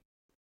one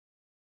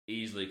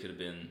easily could have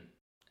been.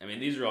 I mean,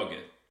 these are all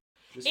good.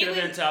 This could have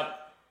been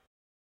top.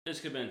 This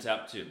could have been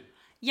top 2.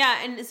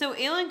 Yeah, and so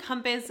Ale and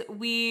Compass,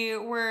 we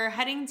were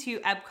heading to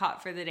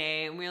Epcot for the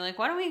day, and we were like,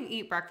 why don't we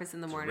eat breakfast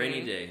in the morning?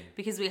 Rainy day.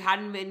 Because we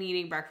hadn't been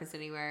eating breakfast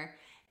anywhere.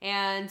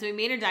 And so we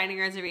made a dining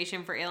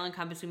reservation for Ale and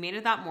Compass. We made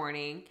it that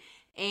morning.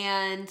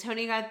 And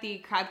Tony got the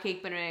crab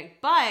cake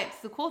Benedict. But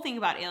the cool thing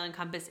about Ale and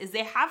Compass is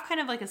they have kind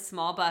of like a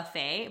small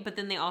buffet, but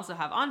then they also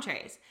have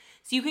entrees.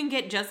 So you can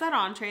get just that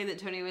entree that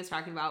Tony was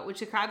talking about, which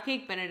the crab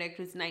cake Benedict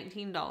was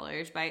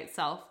 $19 by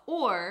itself.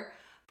 Or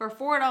for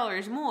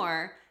 $4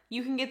 more,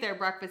 you can get their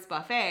breakfast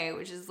buffet,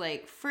 which is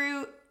like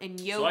fruit and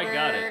yogurt. So I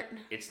got it.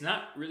 It's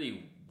not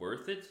really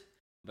worth it,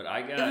 but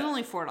I got. It was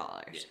only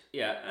 $4.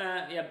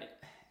 Yeah.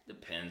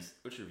 Depends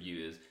which your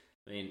review is.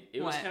 I mean,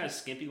 it was kind of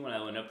skimpy when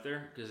I went up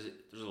there because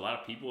there's a lot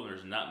of people and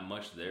there's not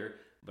much there.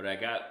 But I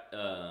got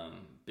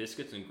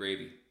biscuits and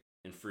gravy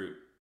and fruit.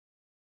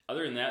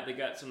 Other than that, they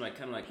got some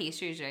kind of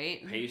pastries,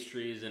 right?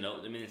 Pastries and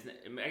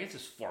I guess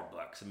it's $4.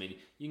 I mean,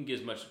 you can get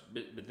as much,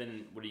 but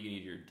then what are you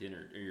gonna eat your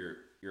dinner or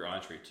your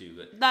entree too?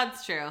 But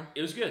that's true.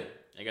 It was good.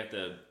 I got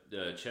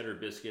the cheddar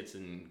biscuits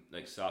and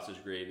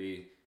sausage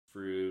gravy,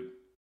 fruit,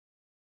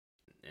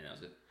 and that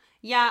was it.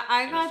 Yeah,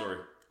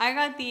 I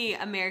got the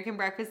American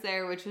breakfast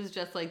there, which was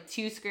just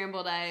 2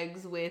 scrambled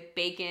eggs with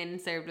bacon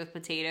served with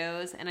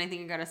potatoes, and I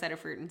think I got a side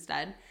of fruit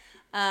instead.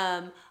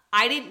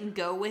 I didn't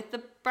go with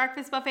the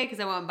breakfast buffet because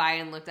I went by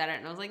and looked at it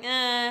and I was like,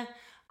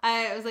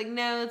 I was like,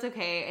 no, it's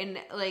okay. And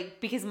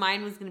because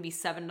mine was going to be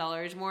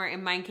 $7 more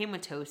and mine came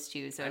with toast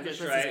too. So I just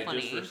this tried is it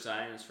plenty. just for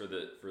science for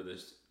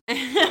this.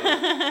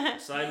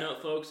 Side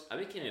note, folks, I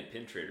became a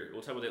pin trader.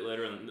 We'll talk about that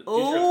later on.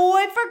 Oh,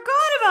 I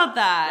forgot about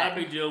that. Not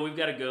a big deal. We've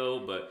got to go,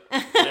 but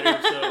later,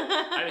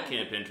 I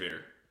became a pin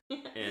trader.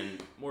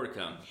 And more to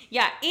come.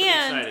 Yeah, Pretty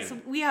and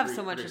exciting. we have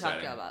so much to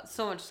talk about.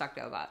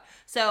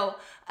 So,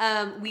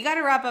 we got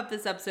to wrap up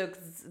this episode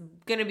because it's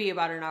going to be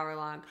about an hour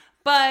long.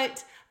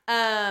 But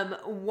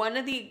one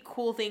of the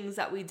cool things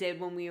that we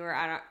did when we were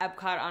at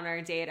Epcot on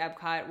our day at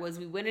Epcot was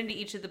we went into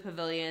each of the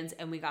pavilions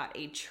and we got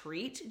a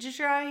treat to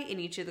try in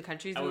each of the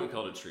countries. I wouldn't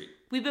call it a treat.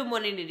 We've been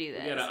wanting to do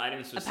this. We got an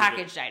item specific, a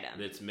packaged item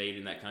that's made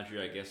in that country,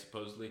 I guess,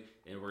 supposedly,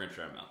 and we're gonna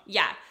try them out.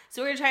 Yeah,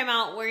 so we're gonna try them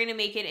out. We're gonna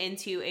make it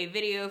into a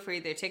video for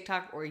either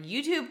TikTok or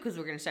YouTube because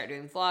we're gonna start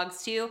doing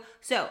vlogs too.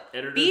 So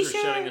editors are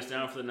shutting us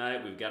down for the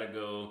night. We've got to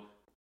go.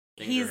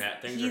 Things are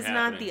happening. He's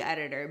not the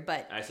editor,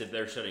 but I said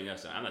they're shutting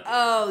us down. I'm not.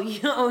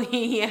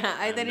 Yeah.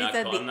 I thought he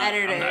said the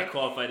editor. I'm not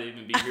qualified to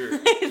even be here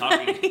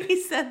talking.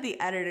 He said the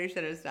editor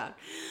shut us down.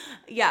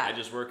 Yeah. I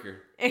just work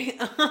here.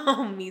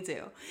 Oh, me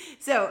too.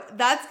 So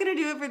that's going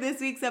to do it for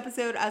this week's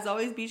episode. As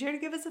always, be sure to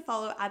give us a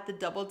follow at the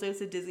Double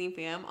Dose of Disney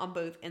Fam on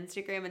both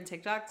Instagram and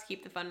TikTok to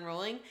keep the fun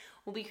rolling.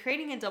 We'll be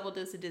creating a Double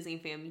Dose of Disney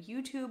Fam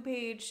YouTube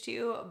page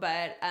too,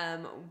 but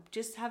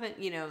just haven't,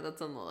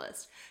 that's on the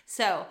list.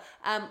 So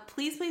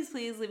please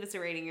leave us a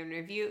rating and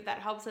review. That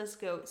helps us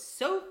go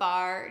so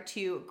far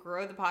to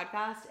grow the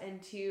podcast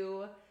and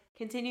to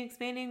continue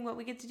expanding what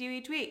we get to do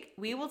each week.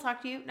 We will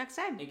talk to you next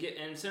time.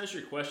 And send us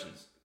your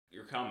questions,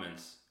 your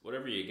comments,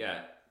 whatever you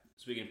got,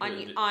 so we can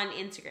put on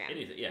Instagram.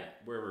 Anything, yeah,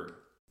 where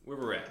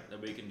we're at, that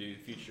we can do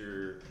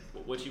future,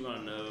 what you want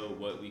to know,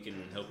 what we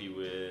can help you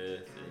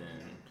with,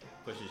 and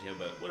questions you have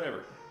about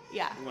whatever.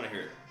 Yeah, we want to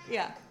hear it.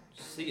 Yeah.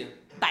 See ya.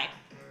 Bye.